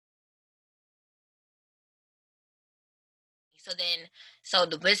So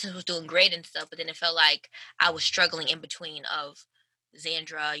the business was doing great and stuff, but then it felt like I was struggling in between of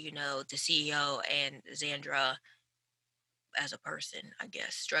Zandra, the CEO, and Zandra as a person, I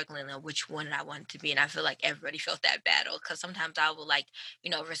guess, struggling on which one I wanted to be. And I feel like everybody felt that battle because sometimes I will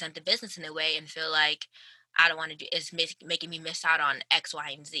resent the business in a way and feel like I don't want to do making me miss out on X,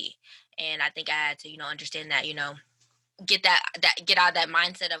 Y, and Z. And I think I had to, understand that, get out of that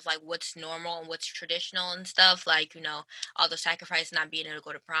mindset of like what's normal and what's traditional and stuff, like, all the sacrifice, not being able to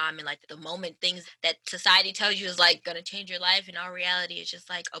go to prom, and like the moment things that society tells you is like gonna change your life, in our reality it's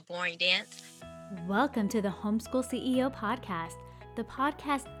just like a boring dance. Welcome to the Homeschool CEO Podcast, the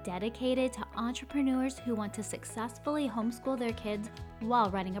podcast dedicated to entrepreneurs who want to successfully homeschool their kids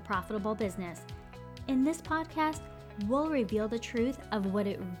while running a profitable business. In this podcast, we'll reveal the truth of what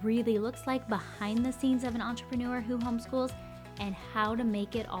it really looks like behind the scenes of an entrepreneur who homeschools and how to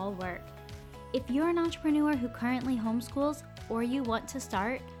make it all work. If you're an entrepreneur who currently homeschools or you want to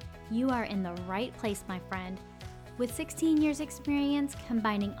start, you are in the right place, my friend. With 16 years experience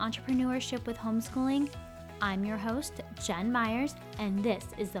combining entrepreneurship with homeschooling, I'm your host, Jen Myers, and this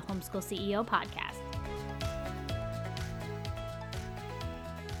is the Homeschool CEO Podcast.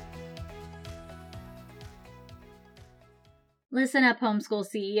 Listen up, Homeschool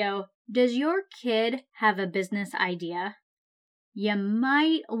CEO. Does your kid have a business idea? You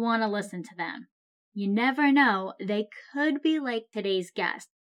might want to listen to them. You never know, they could be like today's guest.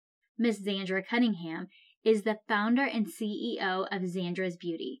 Miss Zandra Cunningham is the founder and CEO of Zandra's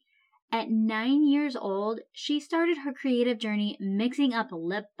Beauty. At 9 years old, she started her creative journey mixing up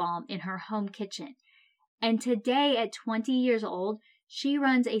lip balm in her home kitchen. And today, at 20 years old, she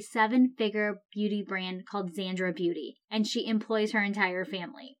runs a 7-figure beauty brand called Zandra Beauty, and she employs her entire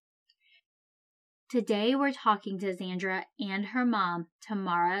family. Today, we're talking to Zandra and her mom,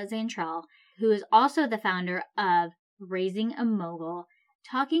 Tamara Zantell, who is also the founder of Raising a Mogul,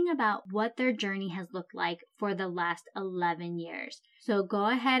 talking about what their journey has looked like for the last 11 years. So go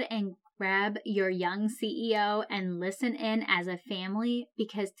ahead and grab your young CEO and listen in as a family,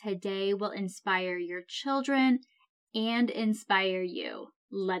 because today will inspire your children and inspire you.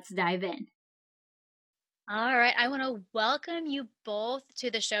 Let's dive in. All right. I want to welcome you both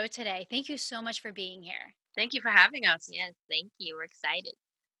to the show today. Thank you so much for being here. Thank you for having us. Yes, thank you, we're excited.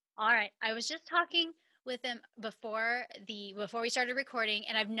 All right. I was just talking with them before we started recording,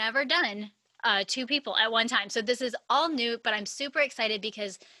 and I've never done two people at one time. So this is all new, but I'm super excited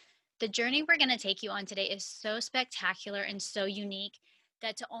because the journey we're going to take you on today is so spectacular and so unique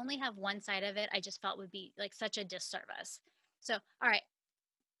that to only have one side of it, I just felt would be like such a disservice. So, all right,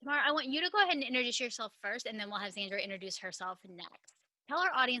 Tamara, I want you to go ahead and introduce yourself first, and then we'll have Zandra introduce herself next. Tell our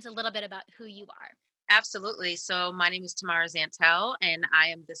audience a little bit about who you are. Absolutely. So my name is Tamara Zantell, and I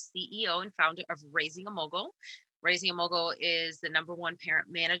am the CEO and founder of Raising a Mogul. Raising a Mogul is the #1 parent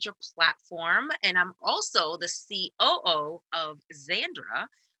manager platform, and I'm also the COO of Zandra,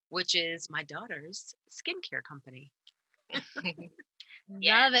 which is my daughter's skincare company.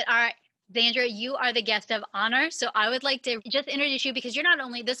 Love it. All right. Zandra, you are the guest of honor. So I would like to just introduce you, because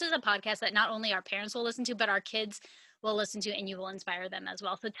this is a podcast that not only our parents will listen to, but our kids will listen to, and you will inspire them as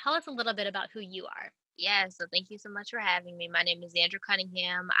well. So tell us a little bit about who you are. Yeah, so thank you so much for having me. My name is Zandra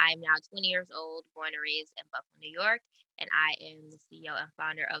Cunningham. I'm now 20 years old, born and raised in Buffalo, New York, and I am the CEO and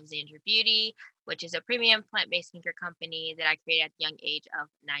founder of Zandra Beauty, which is a premium plant-based skincare company that I created at the young age of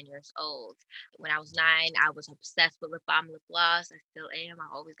 9 years old. When I was 9, I was obsessed with lip balm, lip gloss. I still am.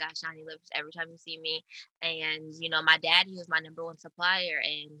 I always got shiny lips every time you see me. And my dad, he was my #1 supplier,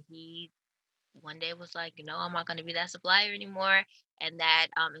 and he one day was like, I'm not going to be that supplier anymore. And that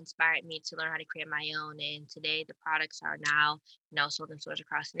inspired me to learn how to create my own. And today the products are now, sold in stores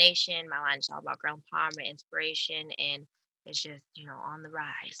across the nation. My line is all about ground palm and inspiration. And it's just, on the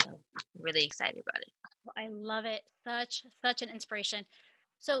rise. So I'm really excited about it. I love it. Such an inspiration.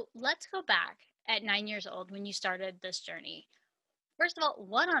 So let's go back at 9 years old when you started this journey. First of all,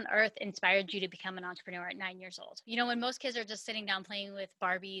 what on earth inspired you to become an entrepreneur at 9 years old? When most kids are just sitting down playing with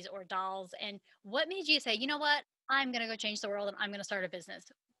Barbies or dolls, and what made you say, you know what, I'm going to go change the world and I'm going to start a business?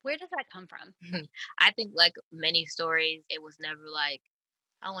 Where does that come from? I think like many stories, it was never like,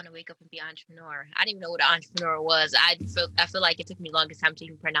 I want to wake up and be an entrepreneur. I didn't even know what an entrepreneur was. I feel like it took me the longest time to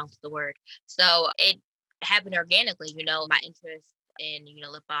even pronounce the word. So it happened organically, my interest in,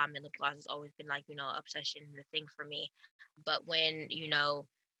 lip balm and lip gloss has always been like, obsession, the thing for me. But when,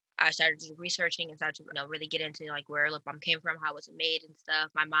 I started researching and started to, really get into like where lip balm came from, how it was made and stuff.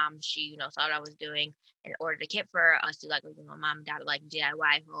 My mom, she, saw what I was doing and ordered a kit for us to like, mom and dad like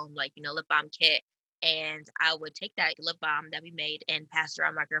DIY home, like, lip balm kit. And I would take that lip balm that we made and pass it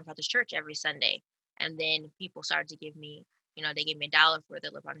around my grandfather's church every Sunday. And then people started to give me they gave me $1 for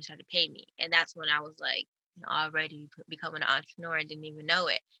the lip balm, they tried to pay me. And that's when I was like, already becoming an entrepreneur and didn't even know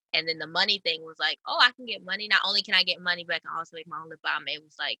it. And then the money thing was like, oh, I can get money. Not only can I get money, but I can also make my own lip balm. It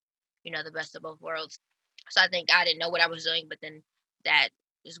was like, the best of both worlds. So I think I didn't know what I was doing, but then that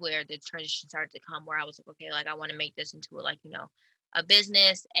is where the transition started to come, where I was like, okay, like I want to make this into a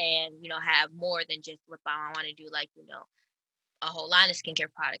business and, have more than just lip balm. I want to do like, a whole line of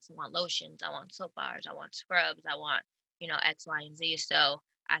skincare products. I want lotions, I want soap bars, I want scrubs, I want, X, Y, and Z. So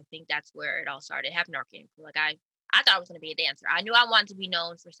I think that's where it all started. It happened organically. Like I thought I was gonna be a dancer. I knew I wanted to be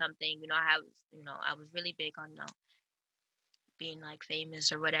known for something. I was really big on being like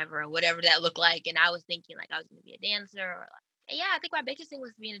famous or whatever that looked like. And I was thinking like I was gonna be a dancer or like yeah, I think my biggest thing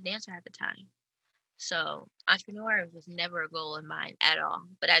was being a dancer at the time. So entrepreneur was never a goal in mind at all.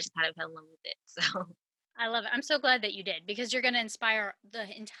 But I just kind of fell in love with it. So I love it. I'm so glad that you did, because you're going to inspire the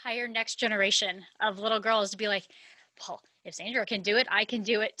entire next generation of little girls to be like, well, if Zandra can do it, I can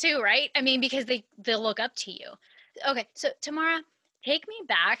do it too, right? I mean, because they'll look up to you. Okay, so Tamara, take me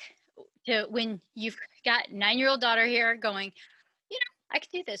back to when you've got 9-year-old daughter here going, I can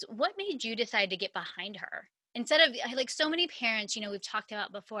do this. What made you decide to get behind her? Instead of like so many parents, we've talked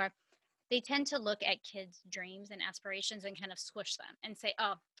about before, they tend to look at kids' dreams and aspirations and kind of squish them and say,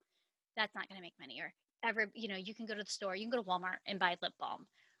 oh, that's not going to make money. Or ever, you can go to the store, you can go to Walmart and buy lip balm.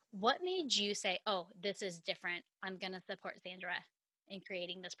 What made you say, oh, this is different, I'm going to support Zandra in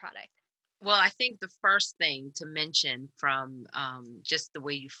creating this product? Well, I think the first thing to mention from just the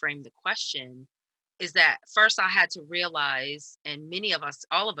way you framed the question is that first I had to realize, and many of us,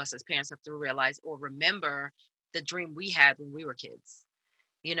 all of us as parents have to realize or remember the dream we had when we were kids,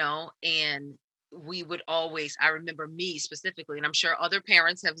 and we would always, I remember me specifically, and I'm sure other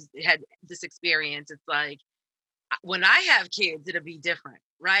parents have had this experience. It's like, when I have kids, it'll be different,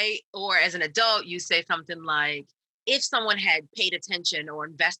 right? Or as an adult, you say something like, if someone had paid attention or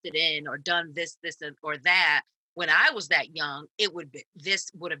invested in or done this, or that when I was that young,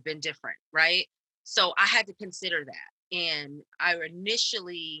 this would have been different, right? So I had to consider that. And I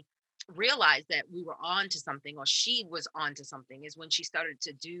initially realized that we were on to something, or she was on to something, is when she started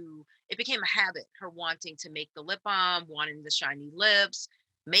to do, it became a habit, her wanting to make the lip balm, wanting the shiny lips.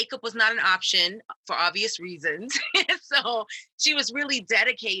 Makeup was not an option for obvious reasons. So she was really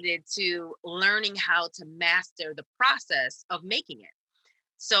dedicated to learning how to master the process of making it.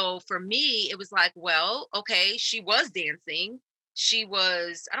 So for me, it was like, well, okay, she was dancing.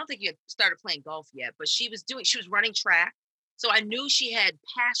 I don't think you had started playing golf yet, but she was running track. So I knew she had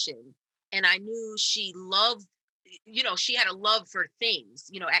passion, and I knew she loved, she had a love for things,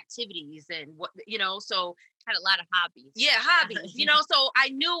 activities and so had a lot of hobbies. yeah, hobbies, so I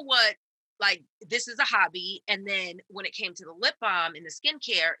knew like, this is a hobby. And then when it came to the lip balm and the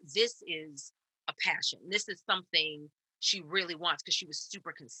skincare, this is a passion. This is something she really wants, because she was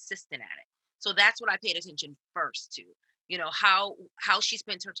super consistent at it. So that's what I paid attention first to, how she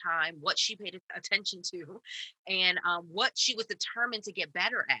spent her time, what she paid attention to, and what she was determined to get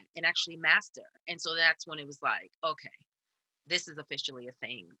better at and actually master. And so that's when it was like, okay, this is officially a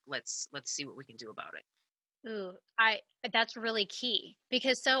thing. Let's see what we can do about it. Ooh, that's really key,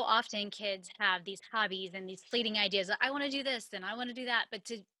 because so often kids have these hobbies and these fleeting ideas that I want to do this and I want to do that, but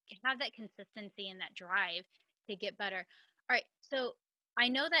to have that consistency and that drive to get better. All right, so I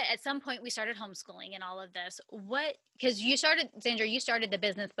know that at some point we started homeschooling and all of this. Because Sandra, you started the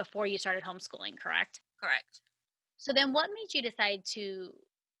business before you started homeschooling, correct? Correct. So then what made you decide to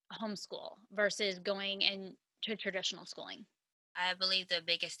homeschool versus going into traditional schooling? I believe the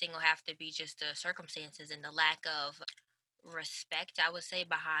biggest thing will have to be just the circumstances and the lack of respect, I would say,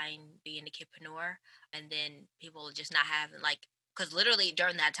 behind being a kidpreneur. And then people just not having, like, because literally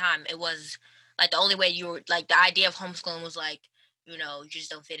during that time, it was like the only way you were, like, the idea of homeschooling was like, you just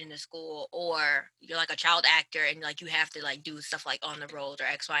don't fit into school, or you're like a child actor and like you have to like do stuff like on the road or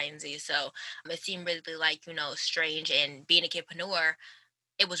X, Y, and Z. So it seemed really like, strange. And being a kidpreneur,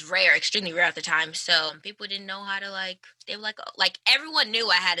 it was rare, extremely rare at the time. So people didn't know how to like. They were like everyone knew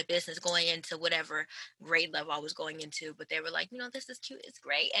I had a business going into whatever grade level I was going into, but they were like, this is cute, it's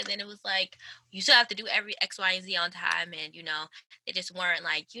great. And then it was like, you still have to do every X, Y, and Z on time, and they just weren't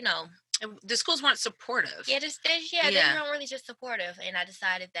like, And the schools weren't supportive. yeah, they weren't really just supportive. And I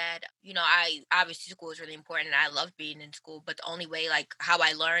decided that, I obviously school is really important and I love being in school, but the only way like how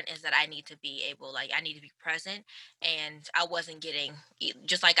I learn is that I need to be able, like I need to be present. And I wasn't getting,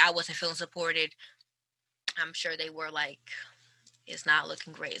 just like I wasn't feeling supported, I'm sure they were like, it's not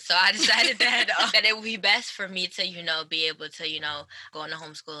looking great. So I decided that it would be best for me to, be able to, go into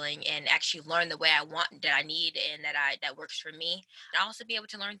homeschooling and actually learn the way I want, that I need, and that works for me. And also be able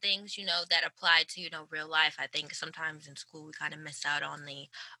to learn things, that apply to, real life. I think sometimes in school we kind of miss out on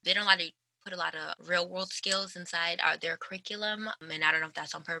they don't like to put a lot of real world skills inside their curriculum. And I don't know if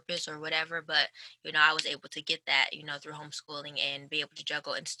that's on purpose or whatever, but I was able to get that, through homeschooling and be able to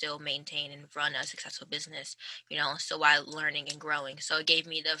juggle and still maintain and run a successful business, so while learning and growing. So it gave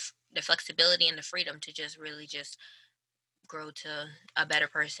me the flexibility and the freedom to just really just grow to a better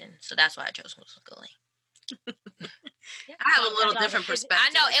person. So that's why I chose homeschooling. Yeah. I have a little different perspective.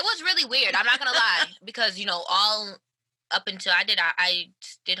 I know it was really weird. I'm not gonna lie, because all up until I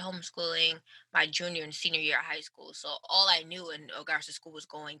did homeschooling my junior and senior year of high school. So all I knew in regards to school was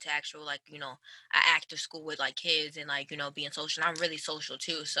going to actual, like, an active school with like kids and like, being social. And I'm really social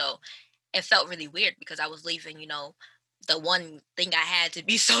too. So it felt really weird because I was leaving, the one thing I had to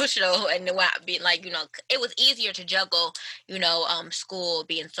be social, and then being like, it was easier to juggle, school,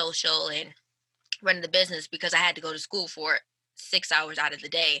 being social, and running the business, because I had to go to school for 6 hours out of the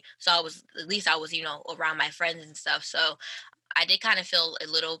day. So at least I was, around my friends and stuff. So I did kind of feel a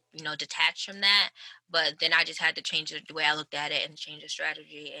little, detached from that. But then I just had to change the way I looked at it and change the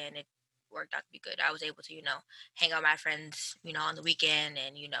strategy, and it worked out to be good. I was able to, hang out with my friends, on the weekend,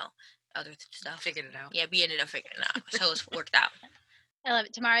 and, other stuff. Figured it out. Yeah, we ended up figuring it out. So it worked out. I love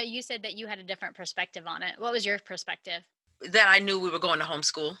it. Tamara, you said that you had a different perspective on it. What was your perspective? That I knew we were going to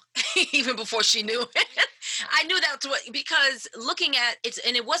homeschool even before she knew. I knew that's what, because looking at it,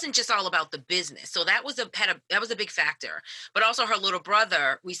 and it wasn't just all about the business. So that was that was a big factor. But also her little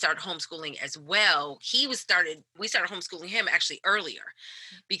brother, we started homeschooling as well. We started homeschooling him actually earlier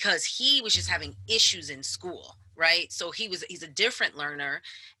because he was just having issues in school, right? So he's a different learner,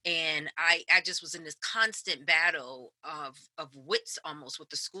 and I just was in this constant battle of wits almost with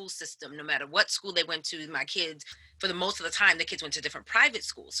the school system. No matter what school they went to, my kids, for the most of the time, the kids went to different private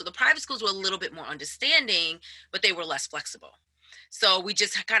schools. So the private schools were a little bit more understanding, but they were less flexible. So we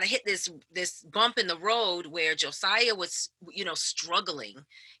just kind of hit this bump in the road where Josiah was, struggling,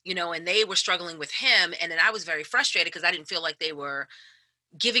 and they were struggling with him. And then I was very frustrated because I didn't feel like they were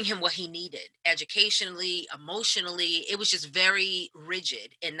giving him what he needed educationally, emotionally. It was just very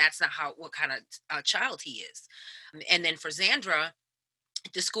rigid. And that's not what kind of child he is. And then for Zandra,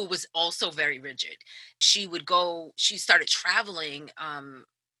 the school was also very rigid. She started traveling.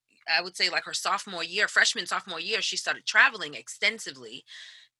 I would say like her freshman, sophomore year, she started traveling extensively.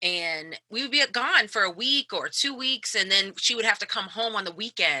 And we would be gone for a week or 2 weeks. And then she would have to come home on the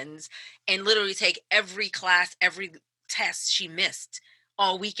weekends and literally take every class, every test she missed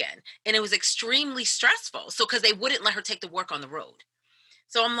all weekend. And it was extremely stressful. So, because they wouldn't let her take the work on the road.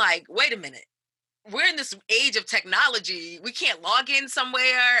 So I'm like, wait a minute, we're in this age of technology. We can't log in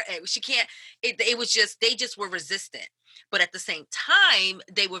somewhere. She can't. It was just, they just were resistant. But at the same time,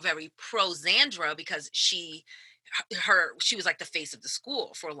 they were very pro Zandra because she was like the face of the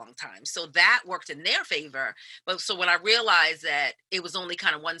school for a long time. So that worked in their favor. But so when I realized that it was only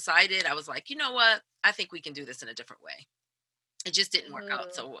kind of one sided, I was like, you know what? I think we can do this in a different way. It just didn't work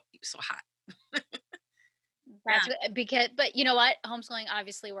out so hot. That's because, but you know what? Homeschooling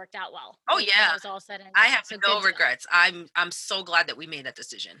obviously worked out well. Oh yeah, it was all said and I done. have no regrets. I'm so glad that we made that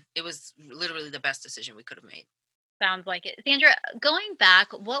decision. It was literally the best decision we could have made. Sounds like it. Sandra, going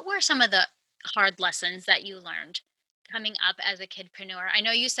back, what were some of the hard lessons that you learned coming up as a kidpreneur? I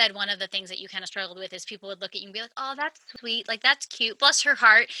know you said one of the things that you kind of struggled with is people would look at you and be like, "Oh, that's sweet. Like that's cute. Bless her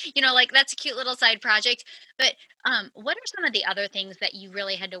heart. Like that's a cute little side project." But what are some of the other things that you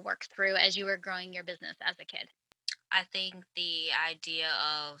really had to work through as you were growing your business as a kid? I think the idea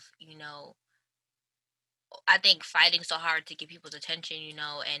of, I think fighting so hard to get people's attention,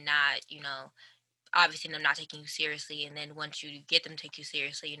 and not, obviously them not taking you seriously. And then once you get them to take you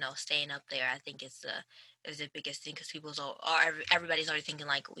seriously, staying up there, I think is the biggest thing, because everybody's already thinking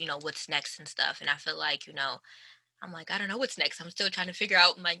like, what's next and stuff. And I feel like, I'm like, I don't know what's next. I'm still trying to figure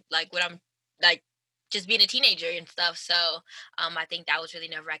out like what I'm like, just being a teenager and stuff. So I think that was really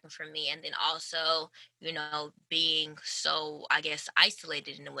nerve wracking for me. And then also, being so, I guess,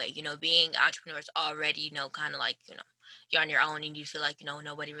 isolated in a way, being entrepreneurs already, kind of like, you're on your own and you feel like,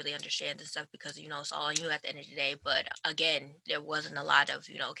 nobody really understands and stuff, because, it's all you at the end of the day. But again, there wasn't a lot of,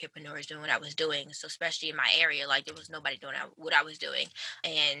 kidpreneurs doing what I was doing. So especially in my area, like there was nobody doing what I was doing.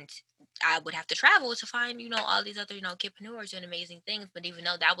 And I would have to travel to find, all these other, kidpreneurs doing amazing things. But even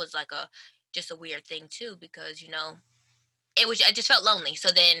though that was like just a weird thing too, because, I just felt lonely.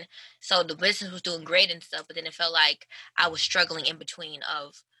 So the business was doing great and stuff, but then it felt like I was struggling in between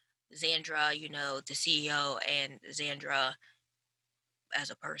of Zandra, the CEO, and Zandra, as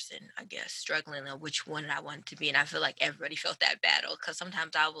a person, I guess, struggling on which one I wanted to be. And I feel like everybody felt that battle because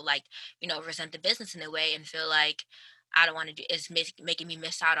sometimes I will like, resent the business in a way and feel like I don't want to do it's making me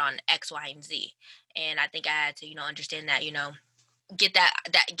miss out on X, Y, and Z. And I think I had to, understand that, get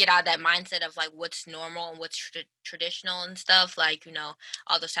out of that mindset of like what's normal and what's traditional and stuff, like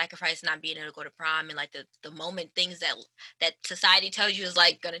all the sacrifice, not being able to go to prom, and like the moment things that society tells you is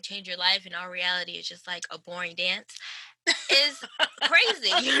like gonna change your life, and all reality is just like a boring dance, is crazy,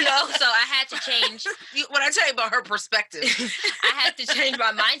 so I had to change. When I tell you about her perspective. I had to change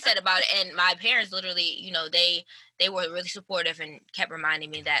my mindset about it, and my parents literally, they were really supportive and kept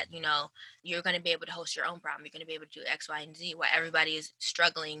reminding me that you're going to be able to host your own prom, you're going to be able to do X, Y, and Z. While everybody is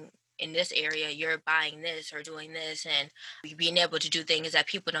struggling in this area, you're buying this or doing this, and being able to do things that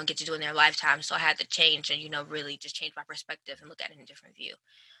people don't get to do in their lifetime. So I had to change and really just change my perspective and look at it in a different view.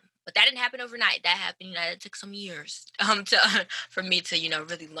 But that didn't happen overnight. That happened, it took some years to for me to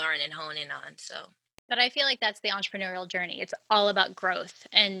really learn and hone in on. So. But I feel like that's the entrepreneurial journey. It's all about growth.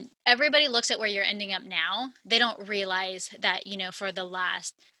 And everybody looks at where you're ending up now. They don't realize that, for the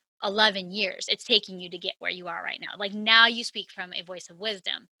last 11 years, it's taking you to get where you are right now. Like now you speak from a voice of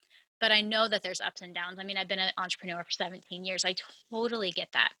wisdom. But I know that there's ups and downs. I mean, I've been an entrepreneur for 17 years. I totally get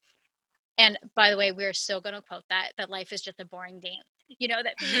that. And by the way, we're still going to quote that life is just a boring dance.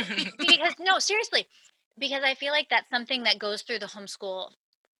 That because no, seriously, because I feel like that's something that goes through the homeschool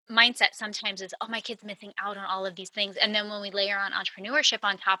mindset sometimes is, oh, my kid's missing out on all of these things. And then when we layer on entrepreneurship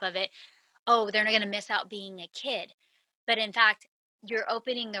on top of it, oh, they're not going to miss out being a kid. But in fact, you're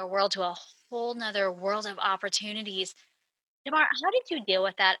opening their world to a whole nother world of opportunities. Tamara, how did you deal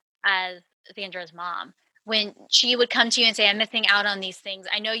with that as Zandra's mom? When she would come to you and say, I'm missing out on these things.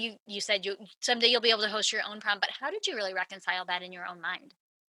 I know you said someday you'll be able to host your own prom, but how did you really reconcile that in your own mind?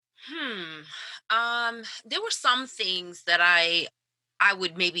 There were some things that I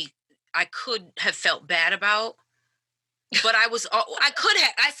would maybe I could have felt bad about, but I could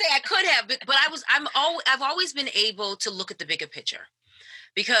have. I say I could have, but I've always been able to look at the bigger picture,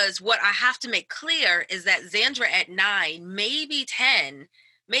 because what I have to make clear is that Zandra at 9, maybe 10,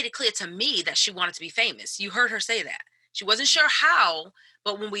 made it clear to me that she wanted to be famous. You heard her say that. She wasn't sure how,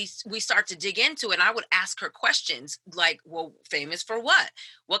 but when we start to dig into it, I would ask her questions like, well, famous for what?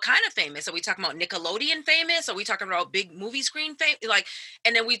 What kind of famous? Are we talking about Nickelodeon famous? Are we talking about big movie screen fame? Like,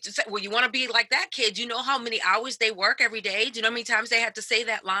 and then we say, well, you want to be like that kid? Do you know how many hours they work every day? Do you know how many times they have to say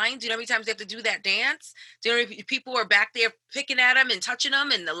that line? Do you know how many times they have to do that dance? Do you know how many people are back there picking at them and touching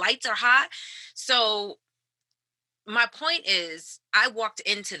them and the lights are hot? So my point is, I walked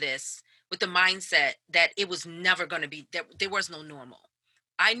into this with the mindset that it was never going to be, that there was no normal.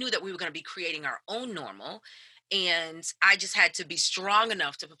 I knew that we were going to be creating our own normal. And I just had to be strong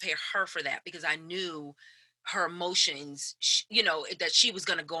enough to prepare her for that, because I knew her emotions, that she was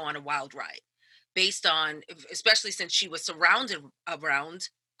going to go on a wild ride based on, especially since she was surrounded around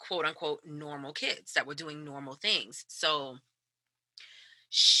quote unquote normal kids that were doing normal things. So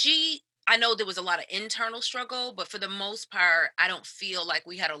I know there was a lot of internal struggle, but for the most part, I don't feel like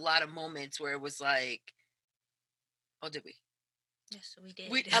we had a lot of moments where it was like, oh, did we? Yes, we did.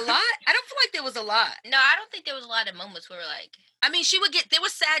 A lot? I don't feel like there was a lot. No, I don't think there was a lot of moments where like. I mean, there were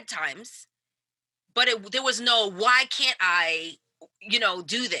sad times, but there was no, why can't I,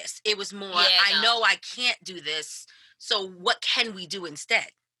 do this? It was more, Yeah, I know I can't do this. So what can we do instead?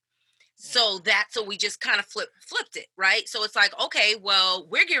 So we just kind of flipped it, right? So it's like, okay, well,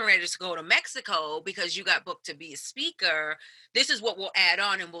 we're getting ready to go to Mexico because you got booked to be a speaker. This is what we'll add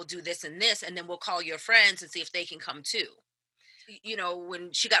on, and we'll do this and this, and then we'll call your friends and see if they can come too.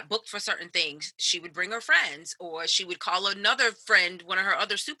 When she got booked for certain things, she would bring her friends, or she would call another friend, one of her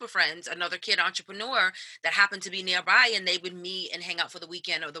other super friends, another kid entrepreneur that happened to be nearby, and they would meet and hang out for the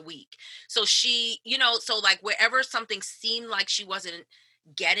weekend or the week. So so like wherever something seemed like she wasn't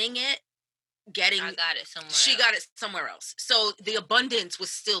getting it, I got it somewhere she else. got it somewhere else. So the abundance was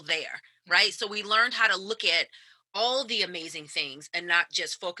still there, right? So we learned how to look at all the amazing things and not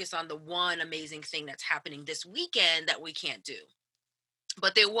just focus on the one amazing thing that's happening this weekend that we can't do.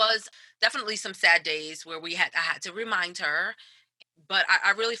 But there was definitely some sad days where I had to remind her. But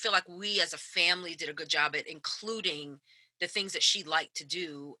I really feel like we as a family did a good job at including the things that she liked to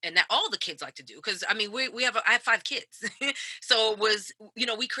do and that all the kids like to do. Because I mean, I have 5 kids. So it was,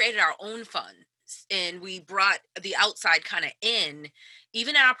 we created our own fun, and we brought the outside kind of in.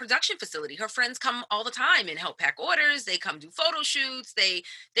 Even at our production facility, her friends come all the time and help pack orders. They come do photo shoots.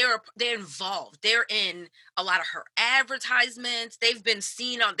 They're involved. They're in a lot of her advertisements. They've been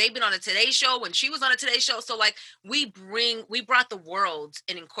on the Today Show when she was on a Today Show. So like we brought the world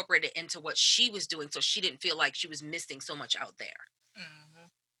and incorporated it into what she was doing, so she didn't feel like she was missing so much out there.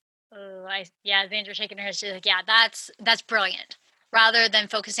 Oh, yeah, Zandra's shaking her head. She's like, yeah, that's brilliant. Rather than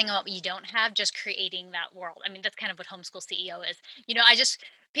focusing on what you don't have, just creating that world. I mean, that's kind of what homeschool CEO is.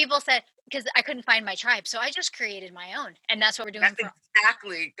 People said, because I couldn't find my tribe, so I just created my own, and that's what we're doing for.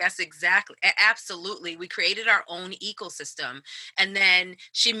 That's exactly, absolutely. We created our own ecosystem. And then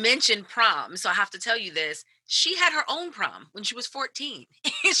she mentioned prom. So I have to tell you this. She had her own prom when she was 14.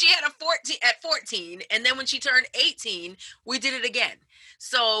 She had a 14 at 14. And then when she turned 18, we did it again.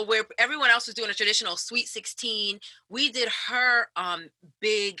 So where everyone else was doing a traditional sweet 16, we did her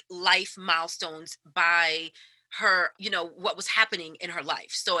big life milestones by her, what was happening in her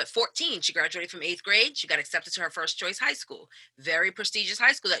life. So at 14, she graduated from 8th grade. She got accepted to her first choice high school, very prestigious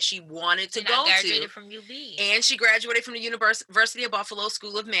high school that she wanted to And I go graduated to. from UB. And she graduated from the University of Buffalo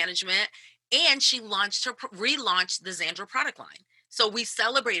School of Management. And she relaunched the Zandra product line. So we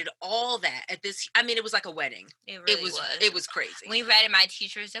celebrated all that at this. I mean, it was like a wedding. It really was. It was crazy. When we read it, my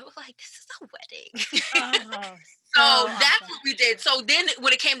teachers, they were like, "This is a wedding." Oh, So so that's awesome. what we did. So then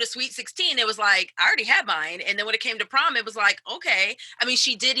when it came to Sweet 16, it was like, I already had mine. And then when it came to prom, it was like, okay. I mean,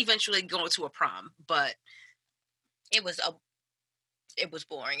 she did eventually go to a prom, but it was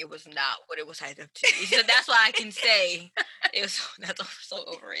boring. It was not what it was hyped up to be. So that's why I can say that's so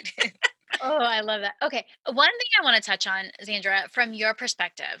overrated. Oh, I love that. Okay. One thing I want to touch on, Zandra, from your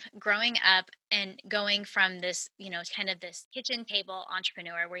perspective, growing up and going from this, kind of this kitchen table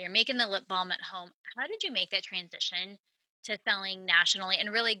entrepreneur where you're making the lip balm at home, how did you make that transition to selling nationally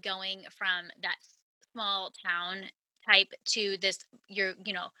and really going from that small town type to this,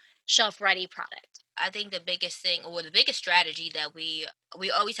 shelf ready product? I think the biggest thing, or the biggest strategy that we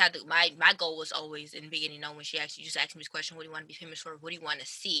always had, my goal was always in the beginning, when she actually just asked me this question, what do you want to be famous for? What do you want to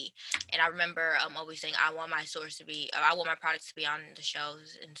see? And I remember always saying, I want my stores to be, I want my products to be on the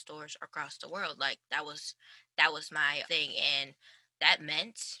shelves in stores across the world. Like that was my thing. And that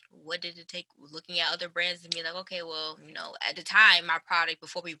meant, what did it take looking at other brands and be like, okay, well, at the time, my product,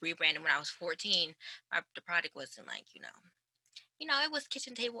 before we rebranded when I was 14, the product wasn't like, it was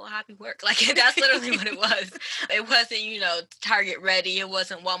kitchen table happy work. Like that's literally what it was. It wasn't, Target ready. It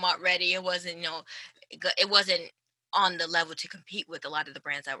wasn't Walmart ready. It wasn't, it wasn't on the level to compete with a lot of the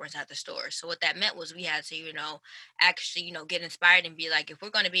brands that were inside the store. So what that meant was we had to, actually, get inspired and be like, if we're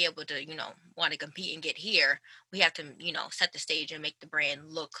going to be able to, want to compete and get here, we have to, set the stage and make the brand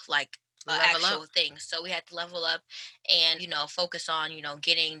look like actual thing. So we had to level up and, focus on,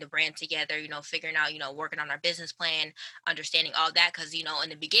 getting the brand together, figuring out, working on our business plan, understanding all that. Cause, in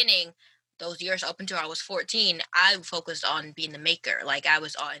the beginning, those years up until I was 14, I focused on being the maker. Like I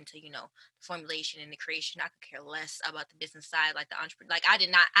was all into, the formulation and the creation. I could care less about the business side, like the entrepreneur. Like I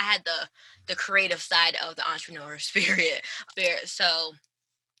had the creative side of the entrepreneur spirit. So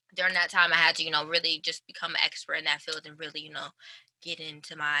during that time I had to, really just become an expert in that field and really, get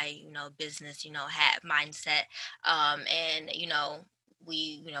into my, business, hat mindset. And,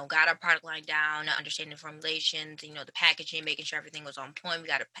 we, got our product line down, understanding formulations, the packaging, making sure everything was on point. We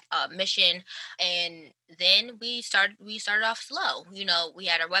got a mission. And then we started off slow. We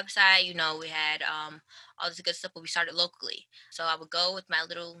had our website, we had all this good stuff, but we started locally. So I would go with my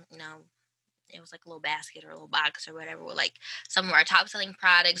little, it was like a little basket or a little box or whatever with like some of our top selling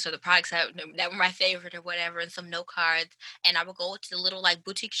products or the products that were my favorite or whatever, and some note cards. And I would go to the little like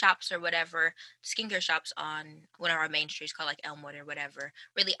boutique shops or whatever, skincare shops on one of our main streets called like Elmwood or whatever,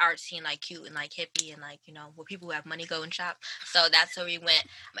 really artsy and like cute and like hippie and like, where people who have money go and shop. So that's where we went.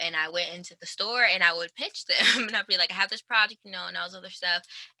 And I went into the store and I would pitch them and I'd be like, I have this project, and all this other stuff.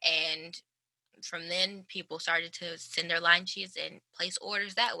 And from then people started to send their line sheets and place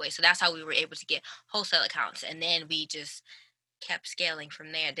orders that way. So that's how we were able to get wholesale accounts. And then we just kept scaling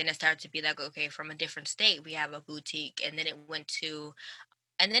from there. Then it started to be like, okay, from a different state, we have a boutique. And then it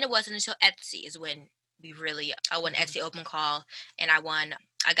wasn't until Etsy is when I won Etsy open call and I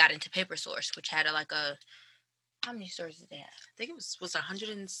got into Paper Source, which had how many stores did they have? I think it was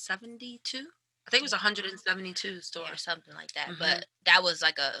 172. I think it was 172 stores or something like that. But that was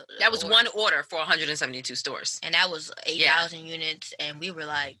like that was one order for 172 stores, and that was 8,000 units, and we were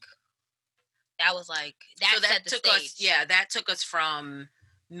like, that was like that. So that took us, that took us from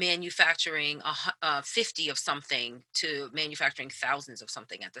manufacturing 50 of something to manufacturing thousands of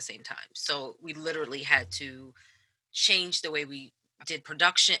something at the same time. So we literally had to change the way we did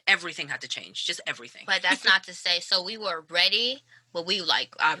production. Everything had to change, just everything. But that's not to say, so we were ready, but we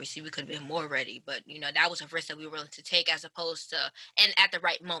obviously we could have been more ready, but that was a risk that we were willing to take, as opposed to, and at the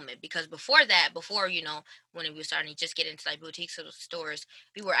right moment. Because before when we were starting to just get into like boutiques or stores,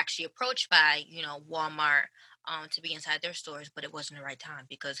 we were actually approached by Walmart, to be inside their stores, but it wasn't the right time,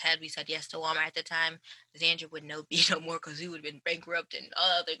 because had we said yes to Walmart at the time, Zandra would no be no more, because we would have been bankrupt and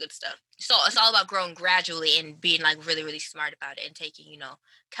all other good stuff. So it's all about growing gradually and being like really, really smart about it and taking,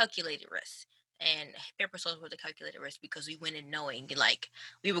 calculated risks. And paper stores were the calculated risk, because we went in knowing like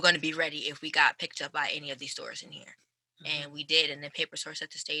we were going to be ready if we got picked up by any of these stores in here. Mm-hmm. And we did, and the paper store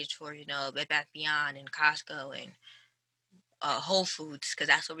set the stage for, Bed Bath Beyond and Costco and Whole Foods, because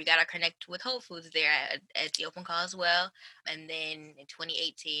that's where we got our connect with Whole Foods there at the open call as well. And then in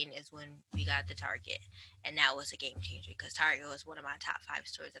 2018 is when we got the Target, and that was a game changer, because Target was one of my top 5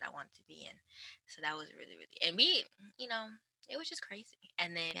 stores that I wanted to be in. So that was really, really, and we, it was just crazy.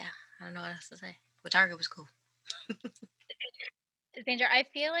 And then, yeah, I don't know what else to say, but Target was cool. Zandra, I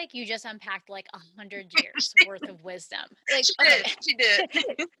feel like you just unpacked like 100 years worth of wisdom. Like, she did.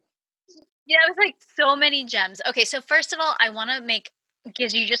 Yeah, it was like so many gems. Okay, so first of all, I want to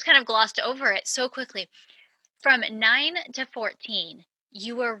because you just kind of glossed over it so quickly. From 9 to 14,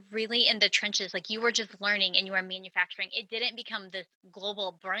 you were really in the trenches. Like, you were just learning and you were manufacturing. It didn't become this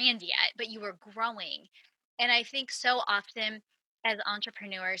global brand yet, but you were growing. And I think so often as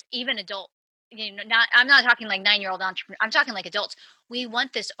entrepreneurs, even adults, I'm not talking like 9-year-old entrepreneur. I'm talking like adults. We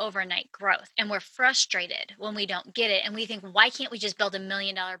want this overnight growth, and we're frustrated when we don't get it. And we think, why can't we just build $1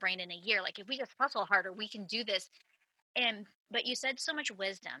 million brand in a year? Like, if we just hustle harder, we can do this. But you said so much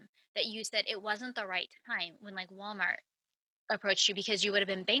wisdom that you said it wasn't the right time when like Walmart approached you, because you would have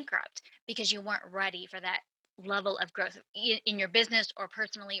been bankrupt, because you weren't ready for that level of growth in your business or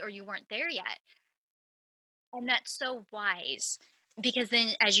personally, or you weren't there yet. And that's so wise, because then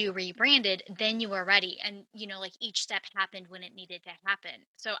as you rebranded, then you were ready, and like each step happened when it needed to happen.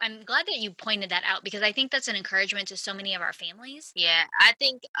 So I'm glad that you pointed that out, because I think that's an encouragement to so many of our families. Yeah, I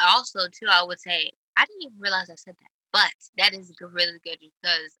think also too, I would say, I didn't even realize I said that, but that is really good,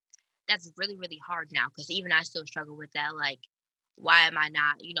 because that's really, really hard now, because even I still struggle with that. Like, why am I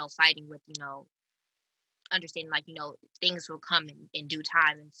not, fighting with, understanding, like, things will come in due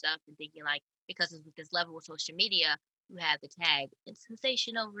time and stuff, and thinking like, because with this level of social media, you have the tag, it's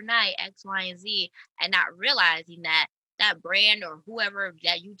sensation overnight, X, Y, and Z, and not realizing that that brand or whoever,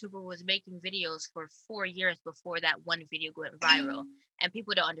 that YouTuber, was making videos for 4 years before that one video went viral. And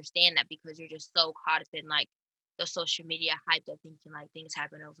people don't understand that, because you're just so caught up in like the social media hype of thinking like things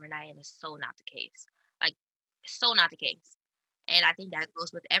happen overnight, and it's so not the case. Like, so not the case. And I think that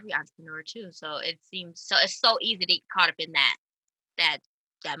goes with every entrepreneur too. So it's so easy to get caught up in that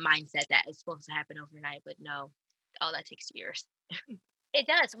mindset that it's supposed to happen overnight, but no, all that takes years. It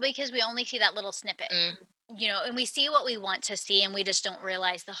does, because we only see that little snippet, and we see what we want to see, and we just don't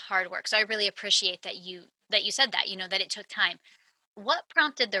realize the hard work. So I really appreciate that you said that, that it took time. What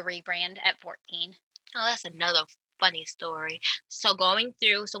prompted the rebrand at 14? Oh, that's another funny story. So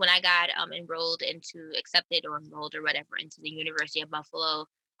when I got accepted or enrolled or whatever into the University of Buffalo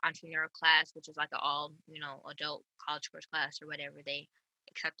entrepreneur class, which is like an all, adult college course class or whatever, they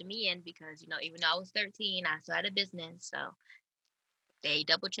accepted me in, because, even though I was 13, I still had a business. So they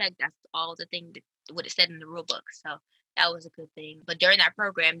double checked. That's all the thing what it said in the rule book. So that was a good thing. But during that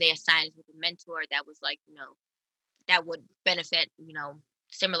program, they assigned us with a mentor that was like, that would benefit,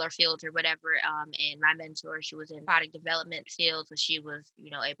 similar fields or whatever. And my mentor, she was in product development field, so she was,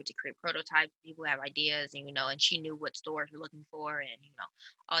 able to create prototypes. People have ideas, and and she knew what stores were looking for, and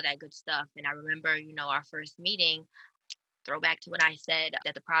all that good stuff. And I remember, our first meeting, throwback to when I said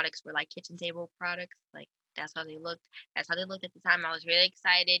that the products were like kitchen table products, like that's how they looked. That's how they looked at the time. I was really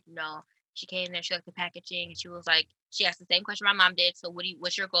excited. She came there, she looked at the packaging, and she was like, she asked the same question my mom did. So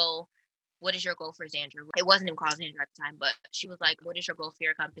what's your goal? What is your goal for Zandra? It wasn't even called Zandra at the time, but she was like, what is your goal for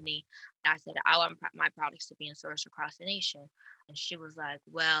your company? And I said, I want my products to be in stores across the nation. And she was like,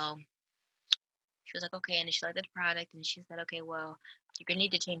 okay. And then she looked at the product, and she said, okay, well, you're going to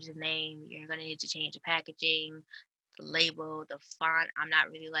need to change the name. You're going to need to change the packaging, the label, the font. I'm not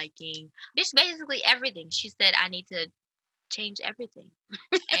really liking. Just basically everything. She said, I need to change everything.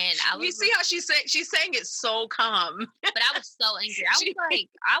 And I was, you see how she's saying it so calm. But I was so angry. I was like,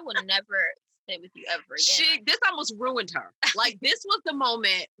 I would never stay with you ever again. This almost ruined her. Like, this was the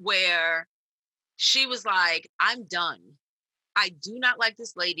moment where she was like, I'm done. I do not like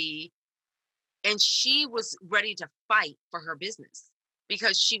this lady. And she was ready to fight for her business,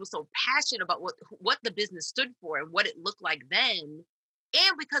 because she was so passionate about what the business stood for and what it looked like then.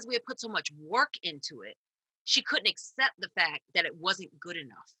 And because we had put so much work into it, she couldn't accept the fact that it wasn't good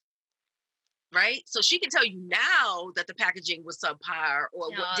enough. Right? So she can tell you now that the packaging was subpar, or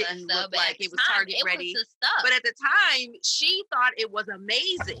what didn't look like it was Target ready. But at the time, she thought it was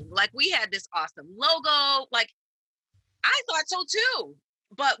amazing. Like, we had this awesome logo. Like, I thought so too.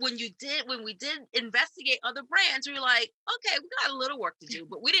 But when we did investigate other brands, we were like, okay, we got a little work to do,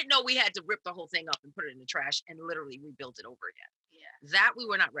 but we didn't know we had to rip the whole thing up and put it in the trash and literally rebuild it over again. Yeah. That we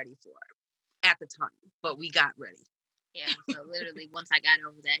were not ready for at the time, but we got ready. Yeah. So literally, once I got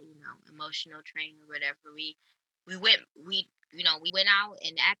over that, emotional train or whatever, we went out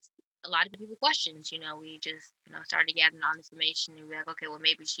and asked a lot of people questions. We just started gathering all this information, and we're like, okay, well,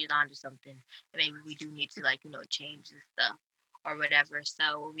 maybe she's onto something, and maybe we do need to change this stuff or whatever.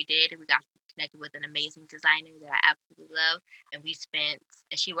 So what we did, we got connected with an amazing designer that I absolutely love,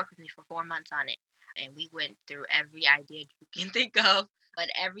 and she worked with me for 4 months on it, and we went through every idea you can think of. But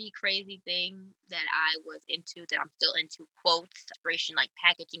every crazy thing that I was into, that I'm still into, quotes, inspiration, like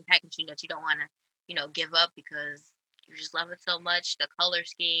packaging that you don't want to, give up because you just love it so much. The color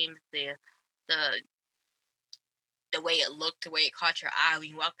schemes, the the way it looked, the way it caught your eye when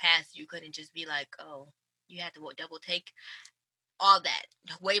you walk past, you couldn't just be like, oh, you had to double take all that.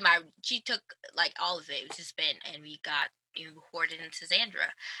 She took like all of it. It was just spent, and we got hoarded into Zandra,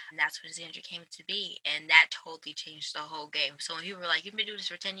 and that's when Zandra came to be, and that totally changed the whole game. So when people were like, "You've been doing this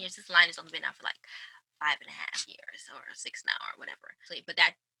for 10 years," this line has only been out for like 5.5 years or 6 now or whatever. But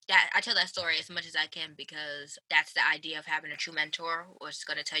that I tell that story as much as I can because that's the idea of having a true mentor, was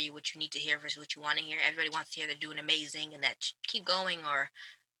going to tell you what you need to hear versus what you want to hear. Everybody wants to hear they're doing amazing and that keep going, or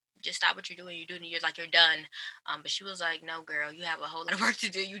just stop what you're doing. You're doing it. You're like you're done. But she was like, "No, girl, you have a whole lot of work to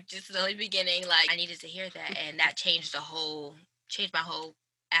do. You just in the only beginning." Like I needed to hear that, and that changed my whole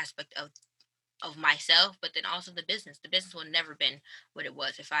aspect of myself. But then also the business. The business would have never been what it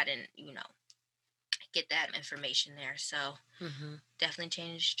was if I didn't, get that information there. So definitely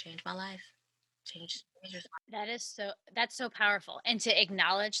changed my life. Changed. That's so powerful. And to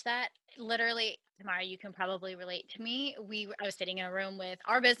acknowledge that, literally, Tamara, you can probably relate to me. I was sitting in a room with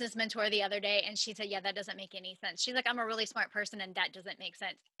our business mentor the other day, and she said, "Yeah, that doesn't make any sense." She's like, "I'm a really smart person, and that doesn't make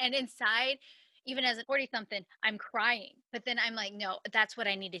sense." And inside, even as a 40 something, I'm crying. But then I'm like, no, that's what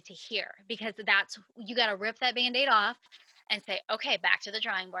I needed to hear, because you got to rip that band-aid off and say, okay, back to the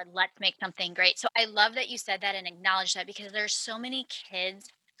drawing board. Let's make something great. So I love that you said that and acknowledge that, because there's so many kids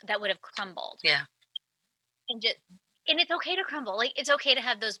that would have crumbled. Yeah. And it's okay to crumble. Like, it's okay to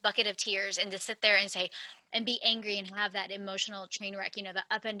have those bucket of tears and to sit there and say and be angry and have that emotional train wreck, the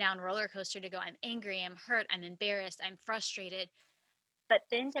up and down roller coaster, to go, I'm angry, I'm hurt, I'm embarrassed, I'm frustrated. But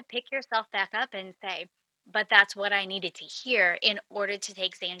then to pick yourself back up and say, but that's what I needed to hear in order to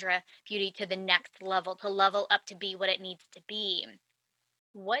take Zandra Beauty to the next level, to level up to be what it needs to be.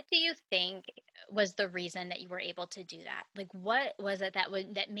 What do you think was the reason that you were able to do that? Like, what was it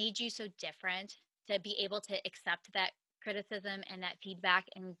that made you so different to be able to accept that criticism and that feedback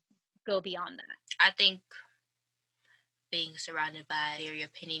and go beyond that? I think being surrounded by very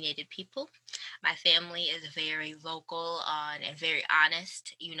opinionated people. My family is very vocal on and very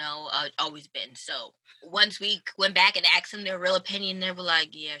honest, always been. So once we went back and asked them their real opinion, they were like,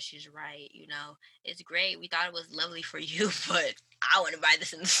 yeah, she's right. It's great. We thought it was lovely for you, but I want to buy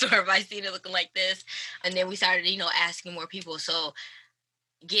this in the store if I seen it looking like this. And then we started, asking more people. So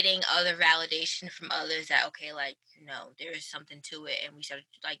getting other validation from others that, okay, like, there is something to it. And we started,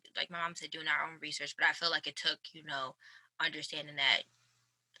 like my mom said, doing our own research. But I feel like it took, understanding that,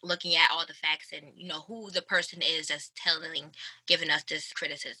 looking at all the facts and who the person is that's giving us this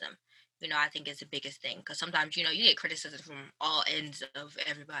criticism. I think is the biggest thing, because sometimes you get criticism from all ends of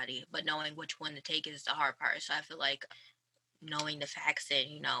everybody, but knowing which one to take is the hard part. So I feel like knowing the facts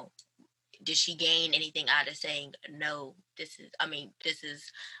and did she gain anything out of saying no, this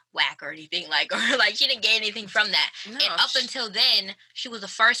is whack or anything, like, or like she didn't gain anything from that. No, and up until then, she was the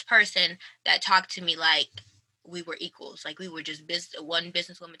first person that talked to me like we were equals, like we were just one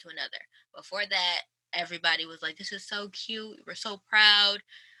businesswoman to another. Before that, everybody was like, this is so cute, we're so proud,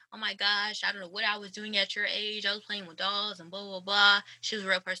 oh my gosh, I don't know what I was doing at your age, I was playing with dolls and blah blah blah. She was a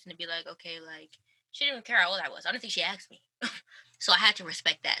real person to be like, okay, like she didn't even care how old I was. I don't think she asked me. So I had to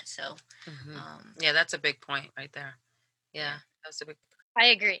respect that. So yeah, that's a big point right there. Yeah, that's a big. I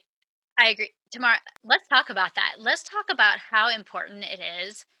agree. Tamara, let's talk about that. Let's talk about how important it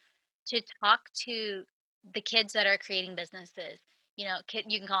is to talk to the kids that are creating businesses. You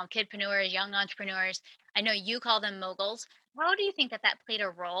can call them kidpreneurs, young entrepreneurs. I know you call them moguls. How do you think that played a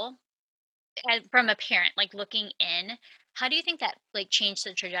role from a parent, like looking in? How do you think that like changed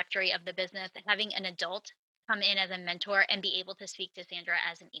the trajectory of the business, having an adult come in as a mentor and be able to speak to Zandra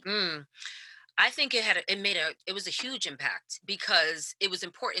as an equal? I think it was a huge impact, because it was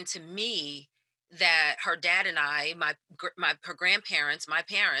important to me that her dad and I, her grandparents, my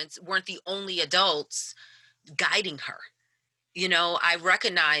parents, weren't the only adults guiding her. I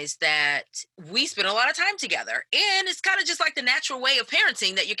recognize that we spend a lot of time together. And it's kind of just like the natural way of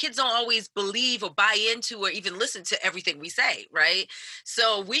parenting that your kids don't always believe or buy into or even listen to everything we say, right?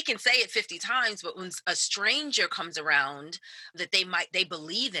 So we can say it 50 times, but when a stranger comes around that they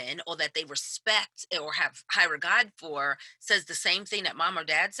believe in or that they respect or have high regard for says the same thing that mom or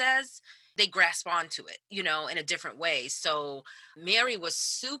dad says, they grasp onto it, in a different way. So Mary was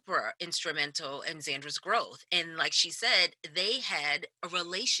super instrumental in Zandra's growth. And like she said, they had a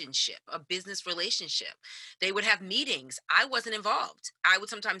relationship, a business relationship. They would have meetings. I wasn't involved. I would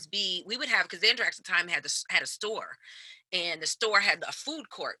sometimes we would have, because Zandra at the time had a store, and the store had a food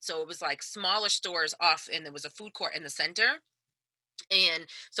court. So it was like smaller stores off, and there was a food court in the center. And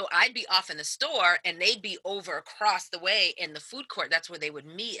so I'd be off in the store and they'd be over across the way in the food court. That's where they would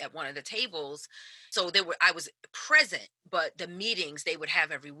meet at one of the tables. So I was present, but the meetings they would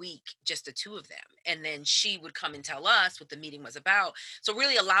have every week, just the two of them. And then she would come and tell us what the meeting was about. So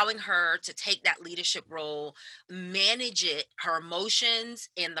really allowing her to take that leadership role, manage it, her emotions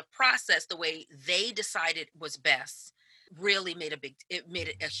and the process the way they decided was best, really made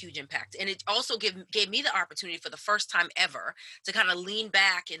a huge impact. And it also gave me the opportunity for the first time ever to kind of lean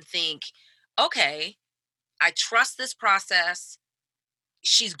back and think, okay, I trust this process.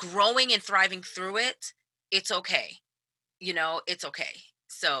 She's growing and thriving through it. It's okay. It's okay.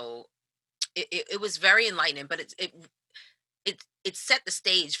 So it was very enlightening, but it set the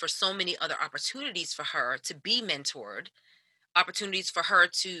stage for so many other opportunities for her to be mentored, opportunities for her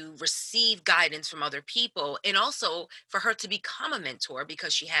to receive guidance from other people, and also for her to become a mentor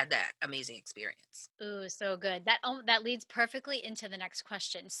because she had that amazing experience. Ooh, so good. That leads perfectly into the next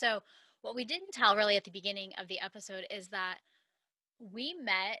question. So, what we didn't tell really at the beginning of the episode is that we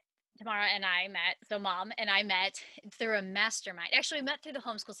met, Tamara and I met, so mom and I met through a mastermind. Actually, we met through the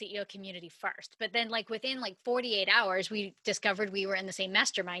homeschool CEO community first, but then like within like 48 hours, we discovered we were in the same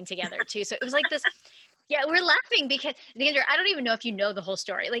mastermind together too. So it was like this. Yeah, we're laughing because Zandra, I don't even know if you know the whole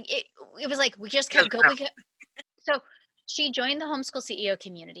story. Like it was like we just kept going. So she joined the homeschool CEO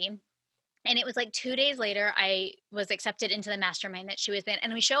community. And it was like 2 days later, I was accepted into the mastermind that she was in.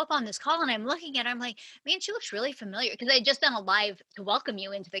 And we show up on this call, and I'm looking at her, I'm like, man, she looks really familiar. Because I had just done a live to welcome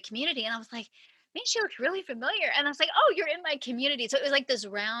you into the community. And I was like, man, she looks really familiar. And I was like, oh, you're in my community. So it was like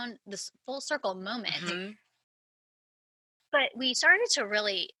this full circle moment. Mhm. But we started to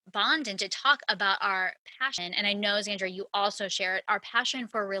really bond and to talk about our passion. And I know, Zandra, you also share it, our passion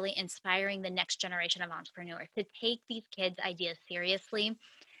for really inspiring the next generation of entrepreneurs to take these kids' ideas seriously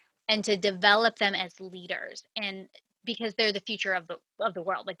and to develop them as leaders, and because they're the future of the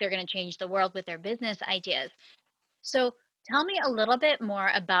world, like they're going to change the world with their business ideas. So tell me a little bit more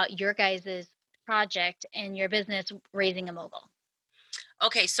about your guys's project and your business, Raising a Mogul.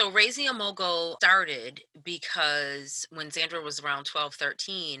 Okay, so Raising a Mogul started because when Zandra was around 12,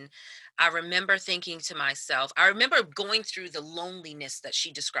 13, I remember thinking to myself, I remember going through the loneliness that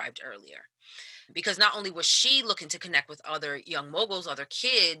she described earlier. Because not only was she looking to connect with other young moguls, other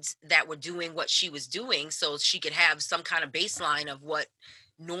kids that were doing what she was doing, so she could have some kind of baseline of what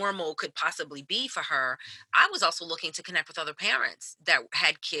normal could possibly be for her. I was also looking to connect with other parents that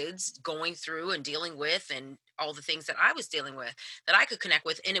had kids going through and dealing with and all the things that I was dealing with that I could connect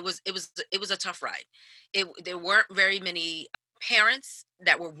with. And it was a tough ride. There weren't very many parents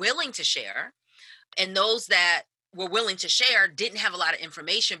that were willing to share, and those that were willing to share didn't have a lot of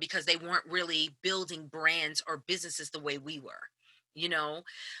information because they weren't really building brands or businesses the way we were, you know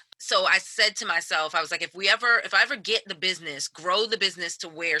so I said to myself, I was like, if I ever get the business, grow the business to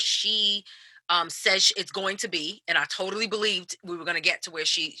where she says it's going to be, and I totally believed we were going to get to where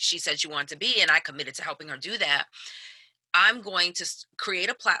she said she wanted to be, and I committed to helping her do that. I'm going to create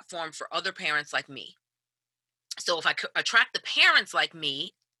a platform for other parents like me. So if I could attract the parents like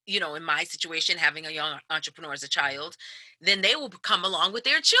me, in my situation, having a young entrepreneur as a child, then they will come along with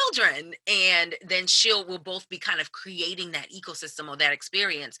their children. And then we'll both be kind of creating that ecosystem or that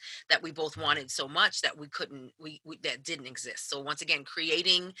experience that we both wanted so much that we couldn't, that didn't exist. So once again,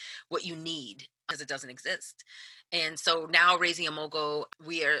 creating what you need because it doesn't exist. And so now Raising a Mogul,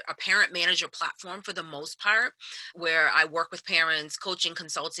 we are a parent manager platform for the most part, where I work with parents, coaching,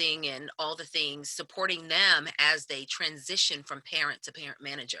 consulting, and all the things, supporting them as they transition from parent to parent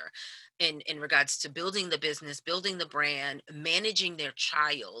manager in regards to building the business, building the brand, managing their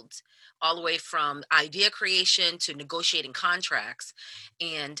child, all the way from idea creation to negotiating contracts.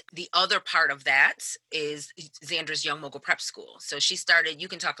 And the other part of that is Zandra's Young Mogul Prep School. So she started, you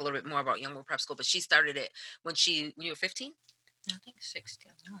can talk a little bit more about Young Mogul Prep School, but she started it when you were 15? I think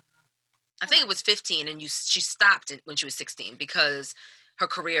 16. I think it was 15, and she stopped it when she was 16 because her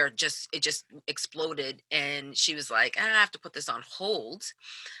career just exploded, and she was like, I have to put this on hold.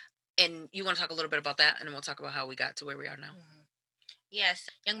 And you want to talk a little bit about that, and then we'll talk about how we got to where we are now. Yes,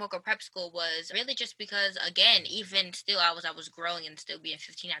 Young Mogul Prep School was really just because, again, even still, I was growing and still being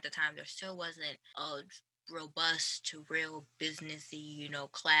 15 at the time. There still wasn't a robust to real businessy,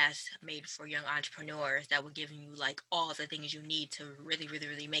 class made for young entrepreneurs that were giving you like all the things you need to really, really,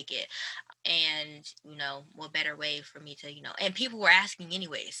 really make it. And what better way for me to and people were asking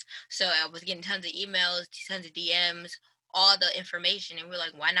anyways, so I was getting tons of emails, tons of DMs, all the information, and we're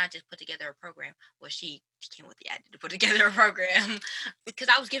like, why not just put together a program? Well, she came with the idea to put together a program because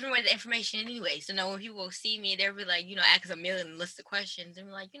I was giving away the information anyway. So now when people see me, they'll be like, ask a million list of questions, and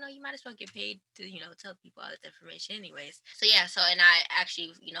we're like, you might as well get paid to tell people all this information anyways. So yeah, so and I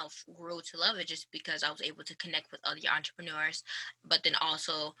actually grew to love it just because I was able to connect with other entrepreneurs, but then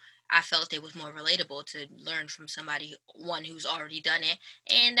also I felt it was more relatable to learn from somebody, one who's already done it,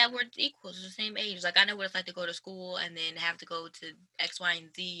 and that we're equals, the same age. Like I know what it's like to go to school and then have to go to X, Y,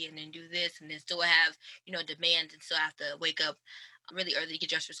 and Z, and then do this, and then still have demands, and still have to wake up really early to get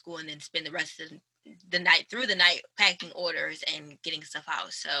dressed for school, and then spend the rest of the night through the night packing orders and getting stuff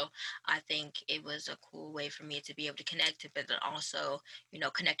out. So I think it was a cool way for me to be able to connect, but then also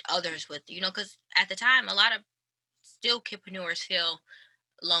connect others with because at the time a lot of still kidpreneurs feel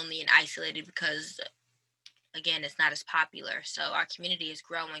lonely and isolated because again it's not as popular, so our community is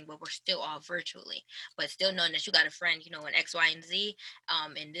growing, but we're still all virtually, but still knowing that you got a friend in X, Y, and Z,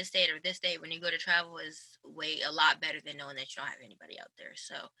 in this state or this state when you go to travel is way a lot better than knowing that you don't have anybody out there.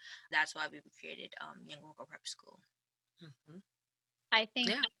 So that's why we created Young Local Prep School. Mm-hmm. I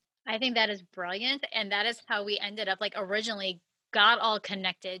think I think that is brilliant, and that is how we ended up like originally got all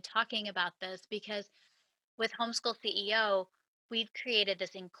connected talking about this, because with Homeschool CEO, we've created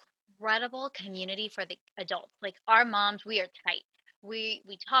this incredible community for the adults. Like our moms, we are tight. We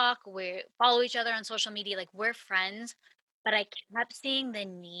talk, we follow each other on social media, like we're friends. But I kept seeing the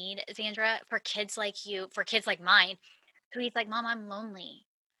need, Zandra, for kids like you, for kids like mine, who he's like, Mom, I'm lonely.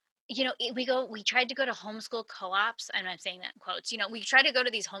 We tried to go to homeschool co-ops, and I'm saying that in quotes. We tried to go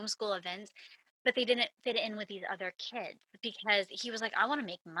to these homeschool events, but they didn't fit in with these other kids because he was like, I want to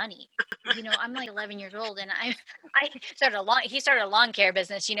make money. I'm like 11 years old, and I he started a lawn care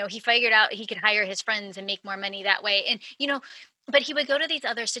business. He figured out he could hire his friends and make more money that way. And, but he would go to these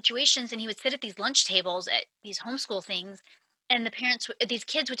other situations, and he would sit at these lunch tables at these homeschool things. And these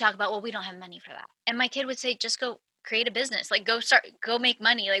kids would talk about, well, we don't have money for that. And my kid would say, just go create a business, like go make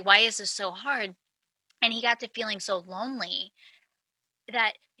money. Like, why is this so hard? And he got to feeling so lonely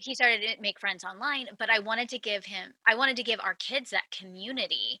that he started to make friends online. But I wanted to give our kids that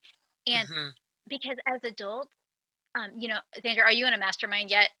community. And Mm-hmm. because as adults, Sandra, are you in a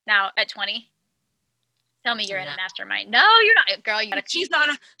mastermind yet now at 20? Tell me you're in a mastermind. No, you're not, girl.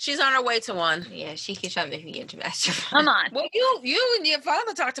 She's on her way to one. Yeah, she keeps trying to make me get into mastermind. Come on. Well, you and your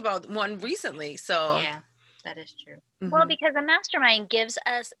father talked about one recently, so yeah, that is true. Well, because a mastermind gives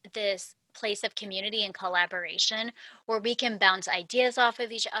us this place of community and collaboration where we can bounce ideas off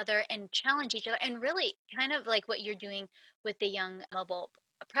of each other and challenge each other, and really kind of like what you're doing with the Young Mobile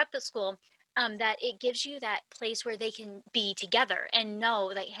Prep School, that it gives you that place where they can be together and know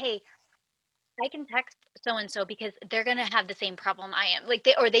like, hey, I can text so and so because they're gonna have the same problem I am. Like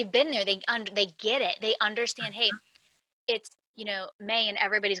they've been there. They get it. They understand. Hey, it's May and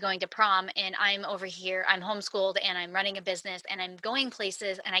everybody's going to prom, and I'm over here. I'm homeschooled and I'm running a business and I'm going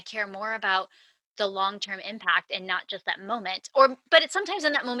places, and I care more about the long-term impact and not just that moment. But it's sometimes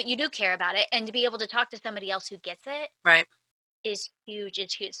in that moment you do care about it, and to be able to talk to somebody else who gets it right. is huge.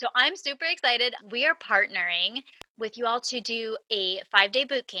 It's huge. So I'm super excited. We are partnering with you all to do a 5-day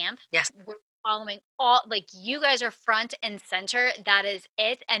boot camp. Yes. We're following all, like, you guys are front and center. That is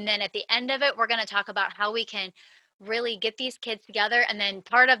it. And then at the end of it, we're going to talk about how we can really get these kids together. And then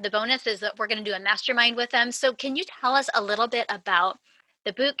part of the bonus is that we're going to do a mastermind with them. So can you tell us a little bit about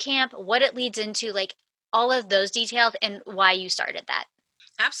the boot camp, what it leads into, like all of those details, and why you started that?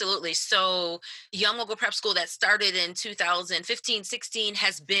 Absolutely. So Young Mogul Prep School that started in 2015, 16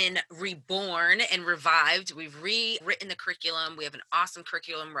 has been reborn and revived. We've rewritten the curriculum. We have an awesome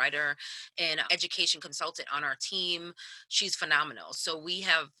curriculum writer and education consultant on our team. She's phenomenal. So we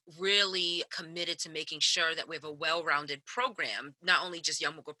have really committed to making sure that we have a well-rounded program, not only just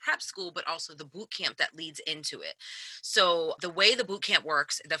Young Mogul Prep School, but also the boot camp that leads into it. So the way the boot camp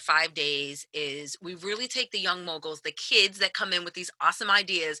works, the 5 days, is we really take the young moguls, the kids that come in with these awesome ideas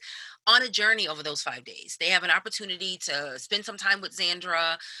ideas on a journey over those 5 days. They have an opportunity to spend some time with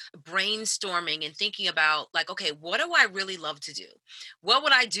Zandra, brainstorming and thinking about, like, okay, what do I really love to do? What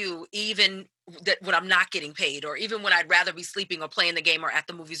would I do even that when I'm not getting paid, or even when I'd rather be sleeping or playing the game or at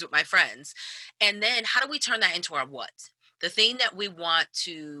the movies with my friends? And then how do we turn that into our what? The thing that we want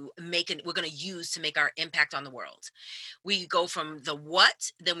to make, and we're going to use to make our impact on the world. We go from the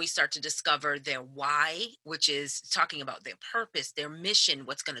what, then we start to discover their why, which is talking about their purpose, their mission,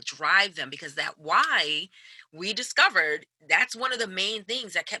 what's going to drive them. Because that why, we discovered that's one of the main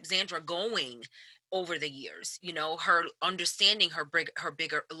things that kept Zandra going over the years. Her understanding her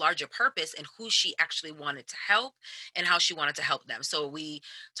bigger, larger purpose, and who she actually wanted to help and how she wanted to help them. So we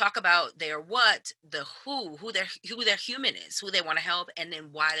talk about their what, the who their human is, who they want to help, and then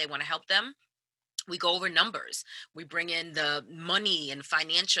why they want to help them. We go over numbers. We bring in the money and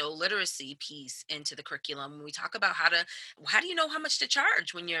financial literacy piece into the curriculum. We talk about how do you know how much to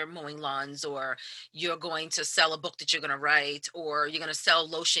charge when you're mowing lawns, or you're going to sell a book that you're going to write, or you're going to sell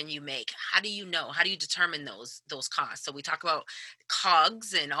lotion you make. How do you know? How do you determine those costs? So we talk about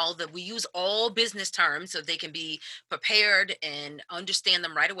COGS and we use all business terms so they can be prepared and understand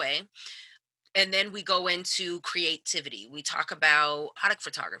them right away. And then we go into creativity. We talk about product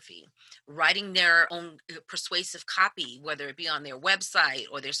photography, writing their own persuasive copy, whether it be on their website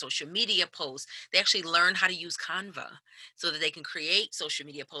or their social media posts. They actually learn how to use Canva so that they can create social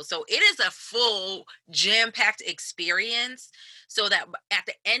media posts. So it is a full jam-packed experience, so that at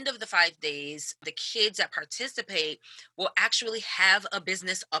the end of the 5 days, the kids that participate will actually have a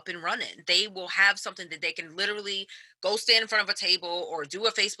business up and running. They will have something that they can literally go stand in front of a table or do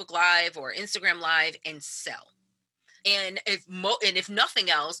a Facebook Live or Instagram Live and sell. And if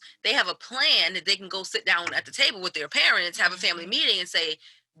nothing else, they have a plan that they can go sit down at the table with their parents, have a family meeting, and say,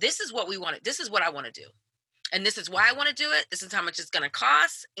 "This is what we want. This is what I want to do, and this is why I want to do it. This is how much it's going to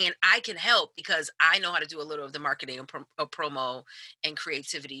cost, and I can help because I know how to do a little of the marketing and promo and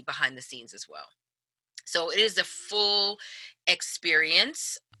creativity behind the scenes as well." So it is a full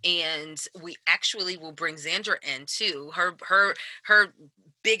experience, and we actually will bring Zandra in too. Her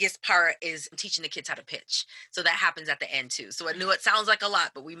biggest part is teaching the kids how to pitch. So that happens at the end too. So I know it sounds like a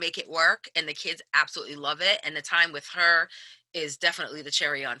lot, but we make it work, and the kids absolutely love it. And the time with her is definitely the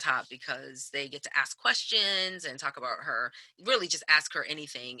cherry on top, because they get to ask questions and talk about her, really just ask her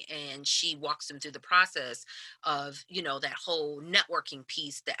anything, and she walks them through the process of that whole networking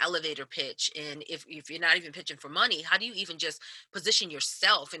piece, the elevator pitch. And if you're not even pitching for money, how do you even just position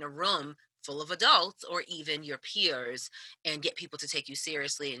yourself in a room full of adults or even your peers and get people to take you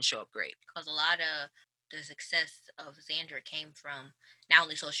seriously and show up great? Because a lot of the success of Zandra came from not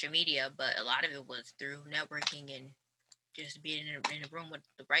only social media, but a lot of it was through networking and just being in a room with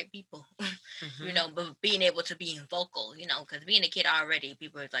the right people, Mm-hmm. but being able to be vocal, because being a kid already,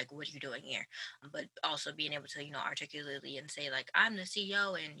 people are like, what are you doing here? But also being able to, articulately and say, like, I'm the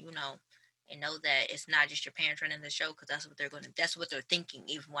CEO, and know that it's not just your parents running the show, because that's what they're thinking,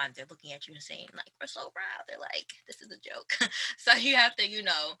 even while they're looking at you and saying, like, we're so proud. They're like, this is a joke. So you have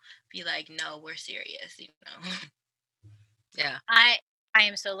to, be like, no, we're serious. Yeah. I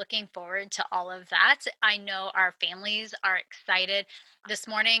am so looking forward to all of that. I know our families are excited. This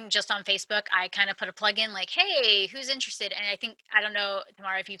morning, just on Facebook, I kind of put a plug in like, hey, who's interested? And I don't know,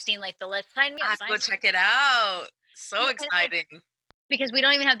 Tamara, if you've seen like the list, sign me I up, have to sign go me up. check it out. So Yeah, exciting. because we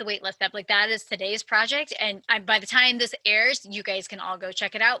don't even have the wait list up. Like that is today's project. And by the time this airs, you guys can all go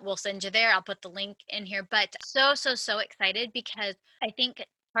check it out. We'll send you there. I'll put the link in here. But so, so, so excited, because I think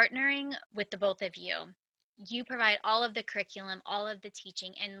partnering with the both of you provide all of the curriculum, all of the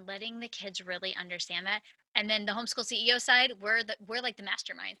teaching, and letting the kids really understand that. And then the homeschool CEO side, we're like the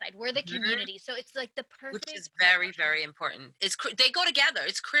mastermind side. We're the Mhm. community. So it's like the Which perfect is very, very important. They go together.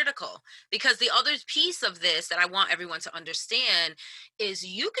 It's critical, because the other piece of this that I want everyone to understand is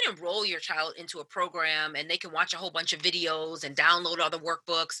you can enroll your child into a program and they can watch a whole bunch of videos and download all the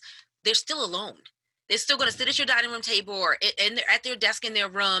workbooks. They're still alone. They're still going to sit at your dining room table or they're at their desk in their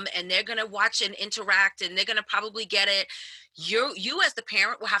room, and they're going to watch and interact, and they're going to probably get it. You as the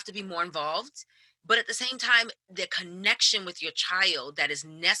parent will have to be more involved, but at the same time, the connection with your child that is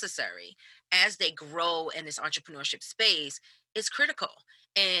necessary as they grow in this entrepreneurship space is critical.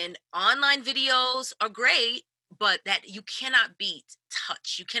 And online videos are great, but that you cannot beat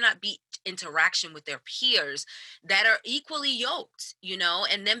touch. You cannot beat interaction with their peers that are equally yoked,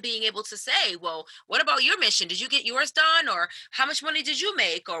 and then being able to say, well, what about your mission? Did you get yours done? Or how much money did you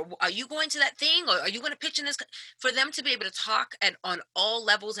make? Or are you going to that thing? Or are you going to pitch in this? For them to be able to talk on all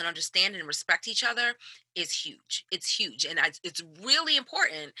levels and understand and respect each other is huge. It's huge. And it's really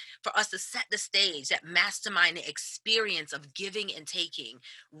important for us to set the stage, that mastermind experience of giving and taking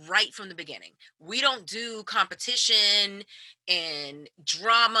right from the beginning. We don't do competition and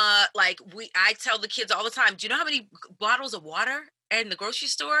drama. Like I tell the kids all the time, do you know how many bottles of water in the grocery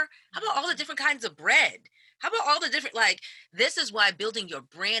store? How about all the different kinds of bread? How about all the different, this is why building your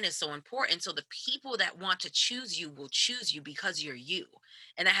brand is so important. So the people that want to choose you will choose you because you're you.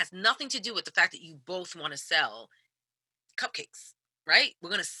 And that has nothing to do with the fact that you both want to sell cupcakes, right? We're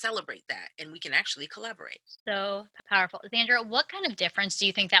going to celebrate that, and we can actually collaborate. So powerful. Zandra, what kind of difference do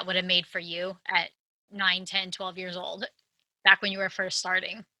you think that would have made for you at 9, 10, 12 years old, back when you were first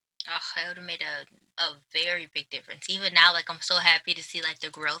starting? Oh, it would have made a very big difference. Even now, like, I'm so happy to see, like, the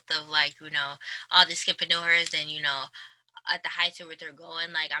growth of, like, all the skipreneurs and, at the heights of where they're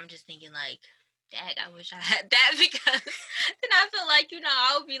going. Like, I'm just thinking, like, dang, I wish I had that because then I feel like,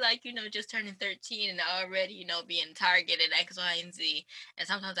 I would be like, just turning 13 and already, being targeted X, Y, and Z. And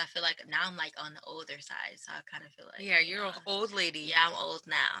sometimes I feel like now I'm like on the older side. So I kind of feel like, Yeah, you're an old lady. yeah, I'm old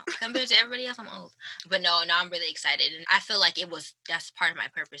now. Compared to everybody else, I'm old. But no, I'm really excited. And I feel like that's part of my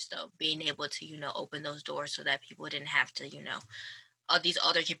purpose though, being able to, open those doors so that people didn't have to, all these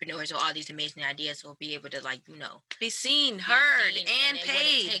other entrepreneurs or all these amazing ideas will be able to, like, be seen, heard, seen, and it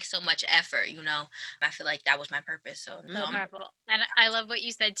paid. wouldn't take so much effort. I feel like that was my purpose. So So powerful. And I love what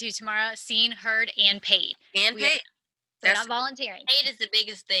you said too, Tamara. Seen, heard, and paid. And paid. We're not volunteering. Paid is the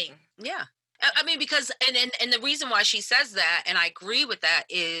biggest thing. Yeah. I mean, because and the reason why she says that, and I agree with that,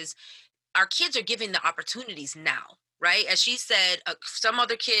 is our kids are given the opportunities now, right? As she said, some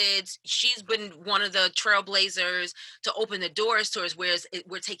other kids, she's been one of the trailblazers to open the doors towards where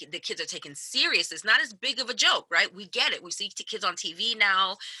the kids are taken serious. It's not as big of a joke, right? We get it. We see kids on TV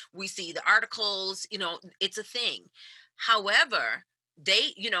now. We see the articles, it's a thing. However,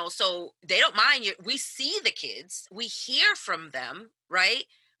 they, so they don't mind you. We see the kids, we hear from them, right?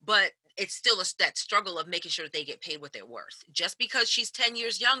 But it's still that struggle of making sure that they get paid what they're worth. Just because she's 10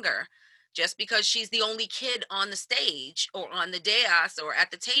 years younger, just because she's the only kid on the stage or on the dais or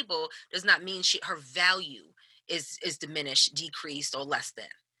at the table, does not mean her value is diminished, decreased, or less than.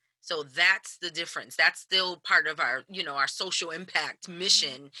 So that's the difference. That's still part of our, our social impact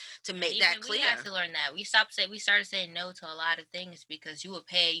mission to make that clear. We had to learn that. We started saying no to a lot of things because you would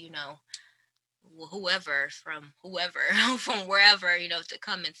pay, whoever from wherever, to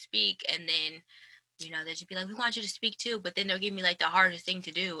come and speak, and then they'd just be like, we want you to speak too, but then they'll give me like the hardest thing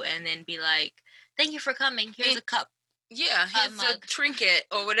to do and then be like, thank you for coming, here's a cup. Yeah, here's a trinket.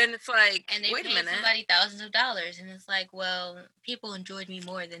 Or then it's like, and they wait a minute, somebody thousands of dollars, and it's like, well, people enjoyed me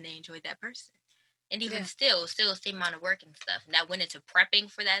more than they enjoyed that person. And even still the same amount of work and stuff. And I went into prepping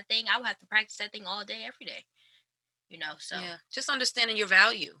for that thing. I would have to practice that thing all day, every day. So yeah, just understanding your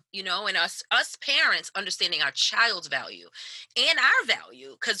value, and us parents understanding our child's value and our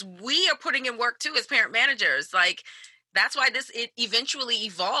value, because we are putting in work too as parent managers. Like, that's why it eventually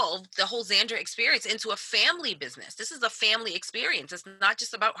evolved the whole Zandra experience into a family business. This is a family experience. It's not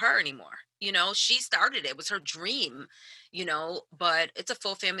just about her anymore. She started it was her dream, but it's a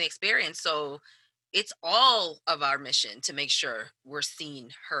full family experience. So it's all of our mission to make sure we're seen,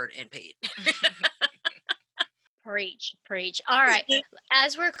 heard, and paid. Preach. All right.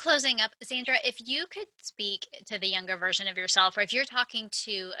 As we're closing up, Zandra, if you could speak to the younger version of yourself, or if you're talking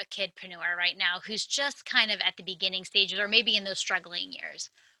to a kidpreneur right now who's just kind of at the beginning stages or maybe in those struggling years,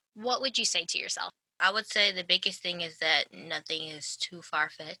 what would you say to yourself? I would say the biggest thing is that nothing is too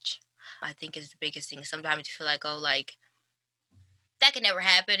far-fetched. I think is the biggest thing. Sometimes you feel like, oh, like, that could never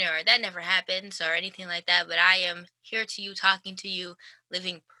happen, or that never happens, or anything like that. But I am here to you, talking to you,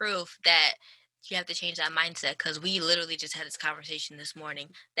 living proof that you have to change that mindset, because we literally just had this conversation this morning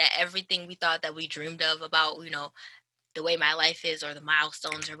that everything we thought that we dreamed of about, the way my life is or the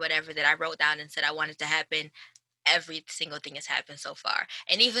milestones or whatever that I wrote down and said I wanted to happen, every single thing has happened so far.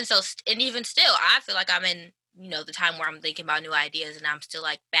 And even still, I feel like I'm in, the time where I'm thinking about new ideas, and I'm still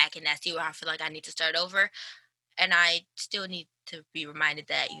like back in that seat where I feel like I need to start over. And I still need to be reminded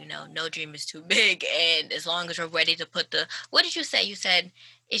that, no dream is too big. And as long as we're ready to put what did you say? You said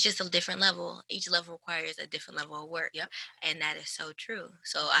it's just a different level. Each level requires a different level of work. Yep. And that is so true.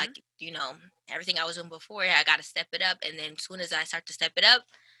 So I, everything I was doing before, I got to step it up. And then as soon as I start to step it up,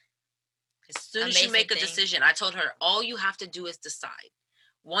 as soon as you make a decision, I told her, all you have to do is decide.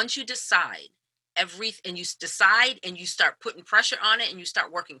 Once you decide, and you decide and you start putting pressure on it and you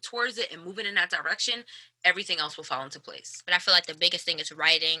start working towards it and moving in that direction, everything else will fall into place. But I feel like the biggest thing is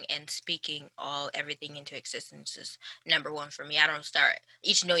writing and speaking everything into existence is number one for me. I don't start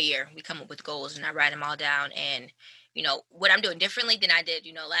each new year. We come up with goals and I write them all down. And what I'm doing differently than I did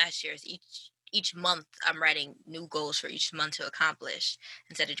last year is each month I'm writing new goals for each month to accomplish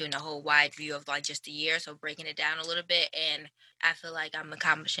instead of doing a whole wide view of like just a year. So breaking it down a little bit, and I feel like I'm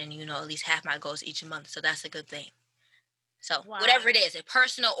accomplishing at least half my goals each month. So that's a good thing. So whatever it is,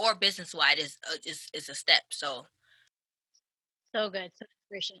 personal or business wide, is a step. So good. So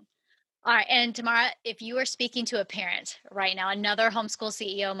inspiration. All right. And Tamara, if you are speaking to a parent right now, another homeschool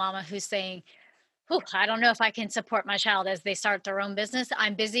CEO mama who's saying, I don't know if I can support my child as they start their own business.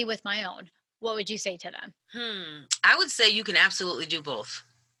 I'm busy with my own. What would you say to them? I would say you can absolutely do both.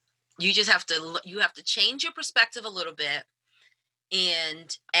 You just have to change your perspective a little bit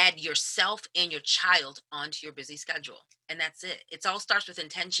and add yourself and your child onto your busy schedule. And that's it. It all starts with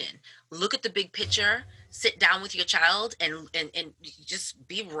intention. Look at the big picture, sit down with your child and just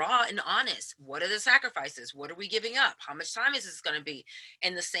be raw and honest. What are the sacrifices? What are we giving up? How much time is this going to be?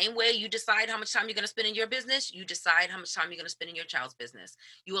 And the same way you decide how much time you're going to spend in your business, you decide how much time you're going to spend in your child's business.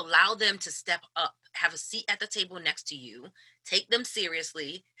 You allow them to step up, have a seat at the table next to you, take them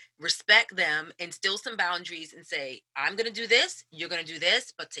seriously, respect them, instill some boundaries and say, I'm going to do this, you're going to do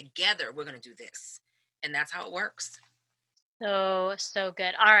this, but together we're going to do this. And that's how it works. So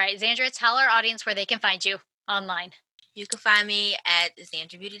good. All right, Zandra, tell our audience where they can find you online. You can find me at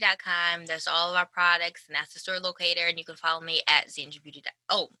zandrabeauty.com. That's all of our products, and that's the store locator. And you can follow me at zandrabeauty.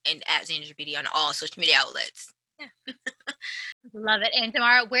 And at zandrabeauty on all social media outlets. Yeah. Love it. And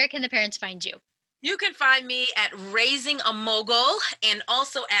Tamara, where can the parents find you? You can find me at Raising a Mogul and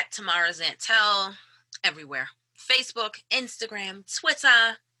also at Tamara Zantell everywhere. Facebook, Instagram,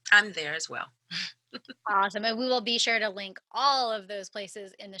 Twitter. I'm there as well. Awesome. And we will be sure to link all of those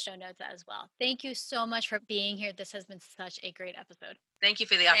places in the show notes as well. Thank you so much for being here. This has been such a great episode. Thank you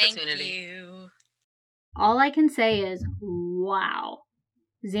for the opportunity. Thank you. All I can say is, wow.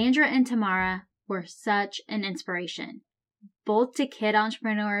 Zandra and Tamara were such an inspiration, both to kid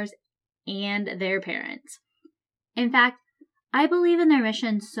entrepreneurs and their parents. In fact, I believe in their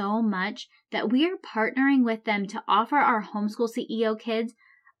mission so much that we are partnering with them to offer our homeschool CEO kids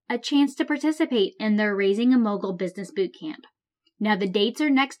a chance to participate in their Raising a Mogul Business Bootcamp. Now the dates are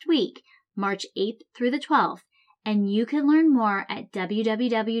next week, March 8th through the 12th, and you can learn more at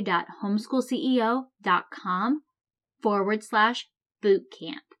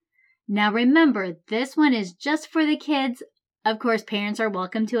www.homeschoolceo.com/bootcamp. Now remember, this one is just for the kids. Of course, parents are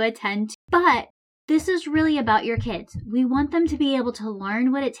welcome to attend, but this is really about your kids. We want them to be able to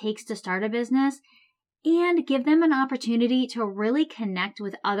learn what it takes to start a business and give them an opportunity to really connect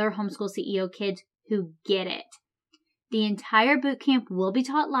with other homeschool CEO kids who get it. The entire bootcamp will be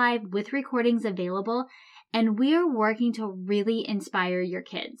taught live with recordings available, and we are working to really inspire your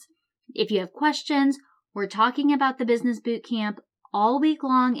kids. If you have questions, we're talking about the business bootcamp all week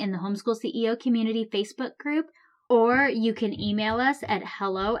long in the Homeschool CEO Community Facebook group, or you can email us at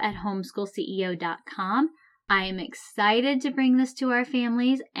hello@homeschoolceo.com. I am excited to bring this to our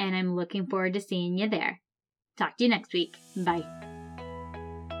families, and I'm looking forward to seeing you there. Talk to you next week. Bye.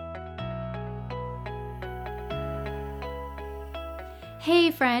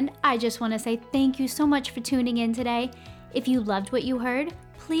 Hey friend, I just want to say thank you so much for tuning in today. If you loved what you heard,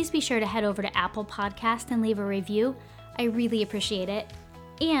 please be sure to head over to Apple Podcast and leave a review. I really appreciate it.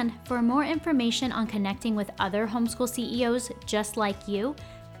 And for more information on connecting with other homeschool CEOs just like you,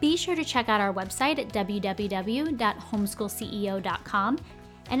 be sure to check out our website at www.homeschoolceo.com.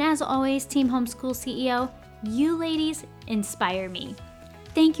 And as always, Team Homeschool CEO, you ladies inspire me.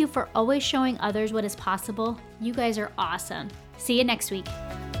 Thank you for always showing others what is possible. You guys are awesome. See you next week.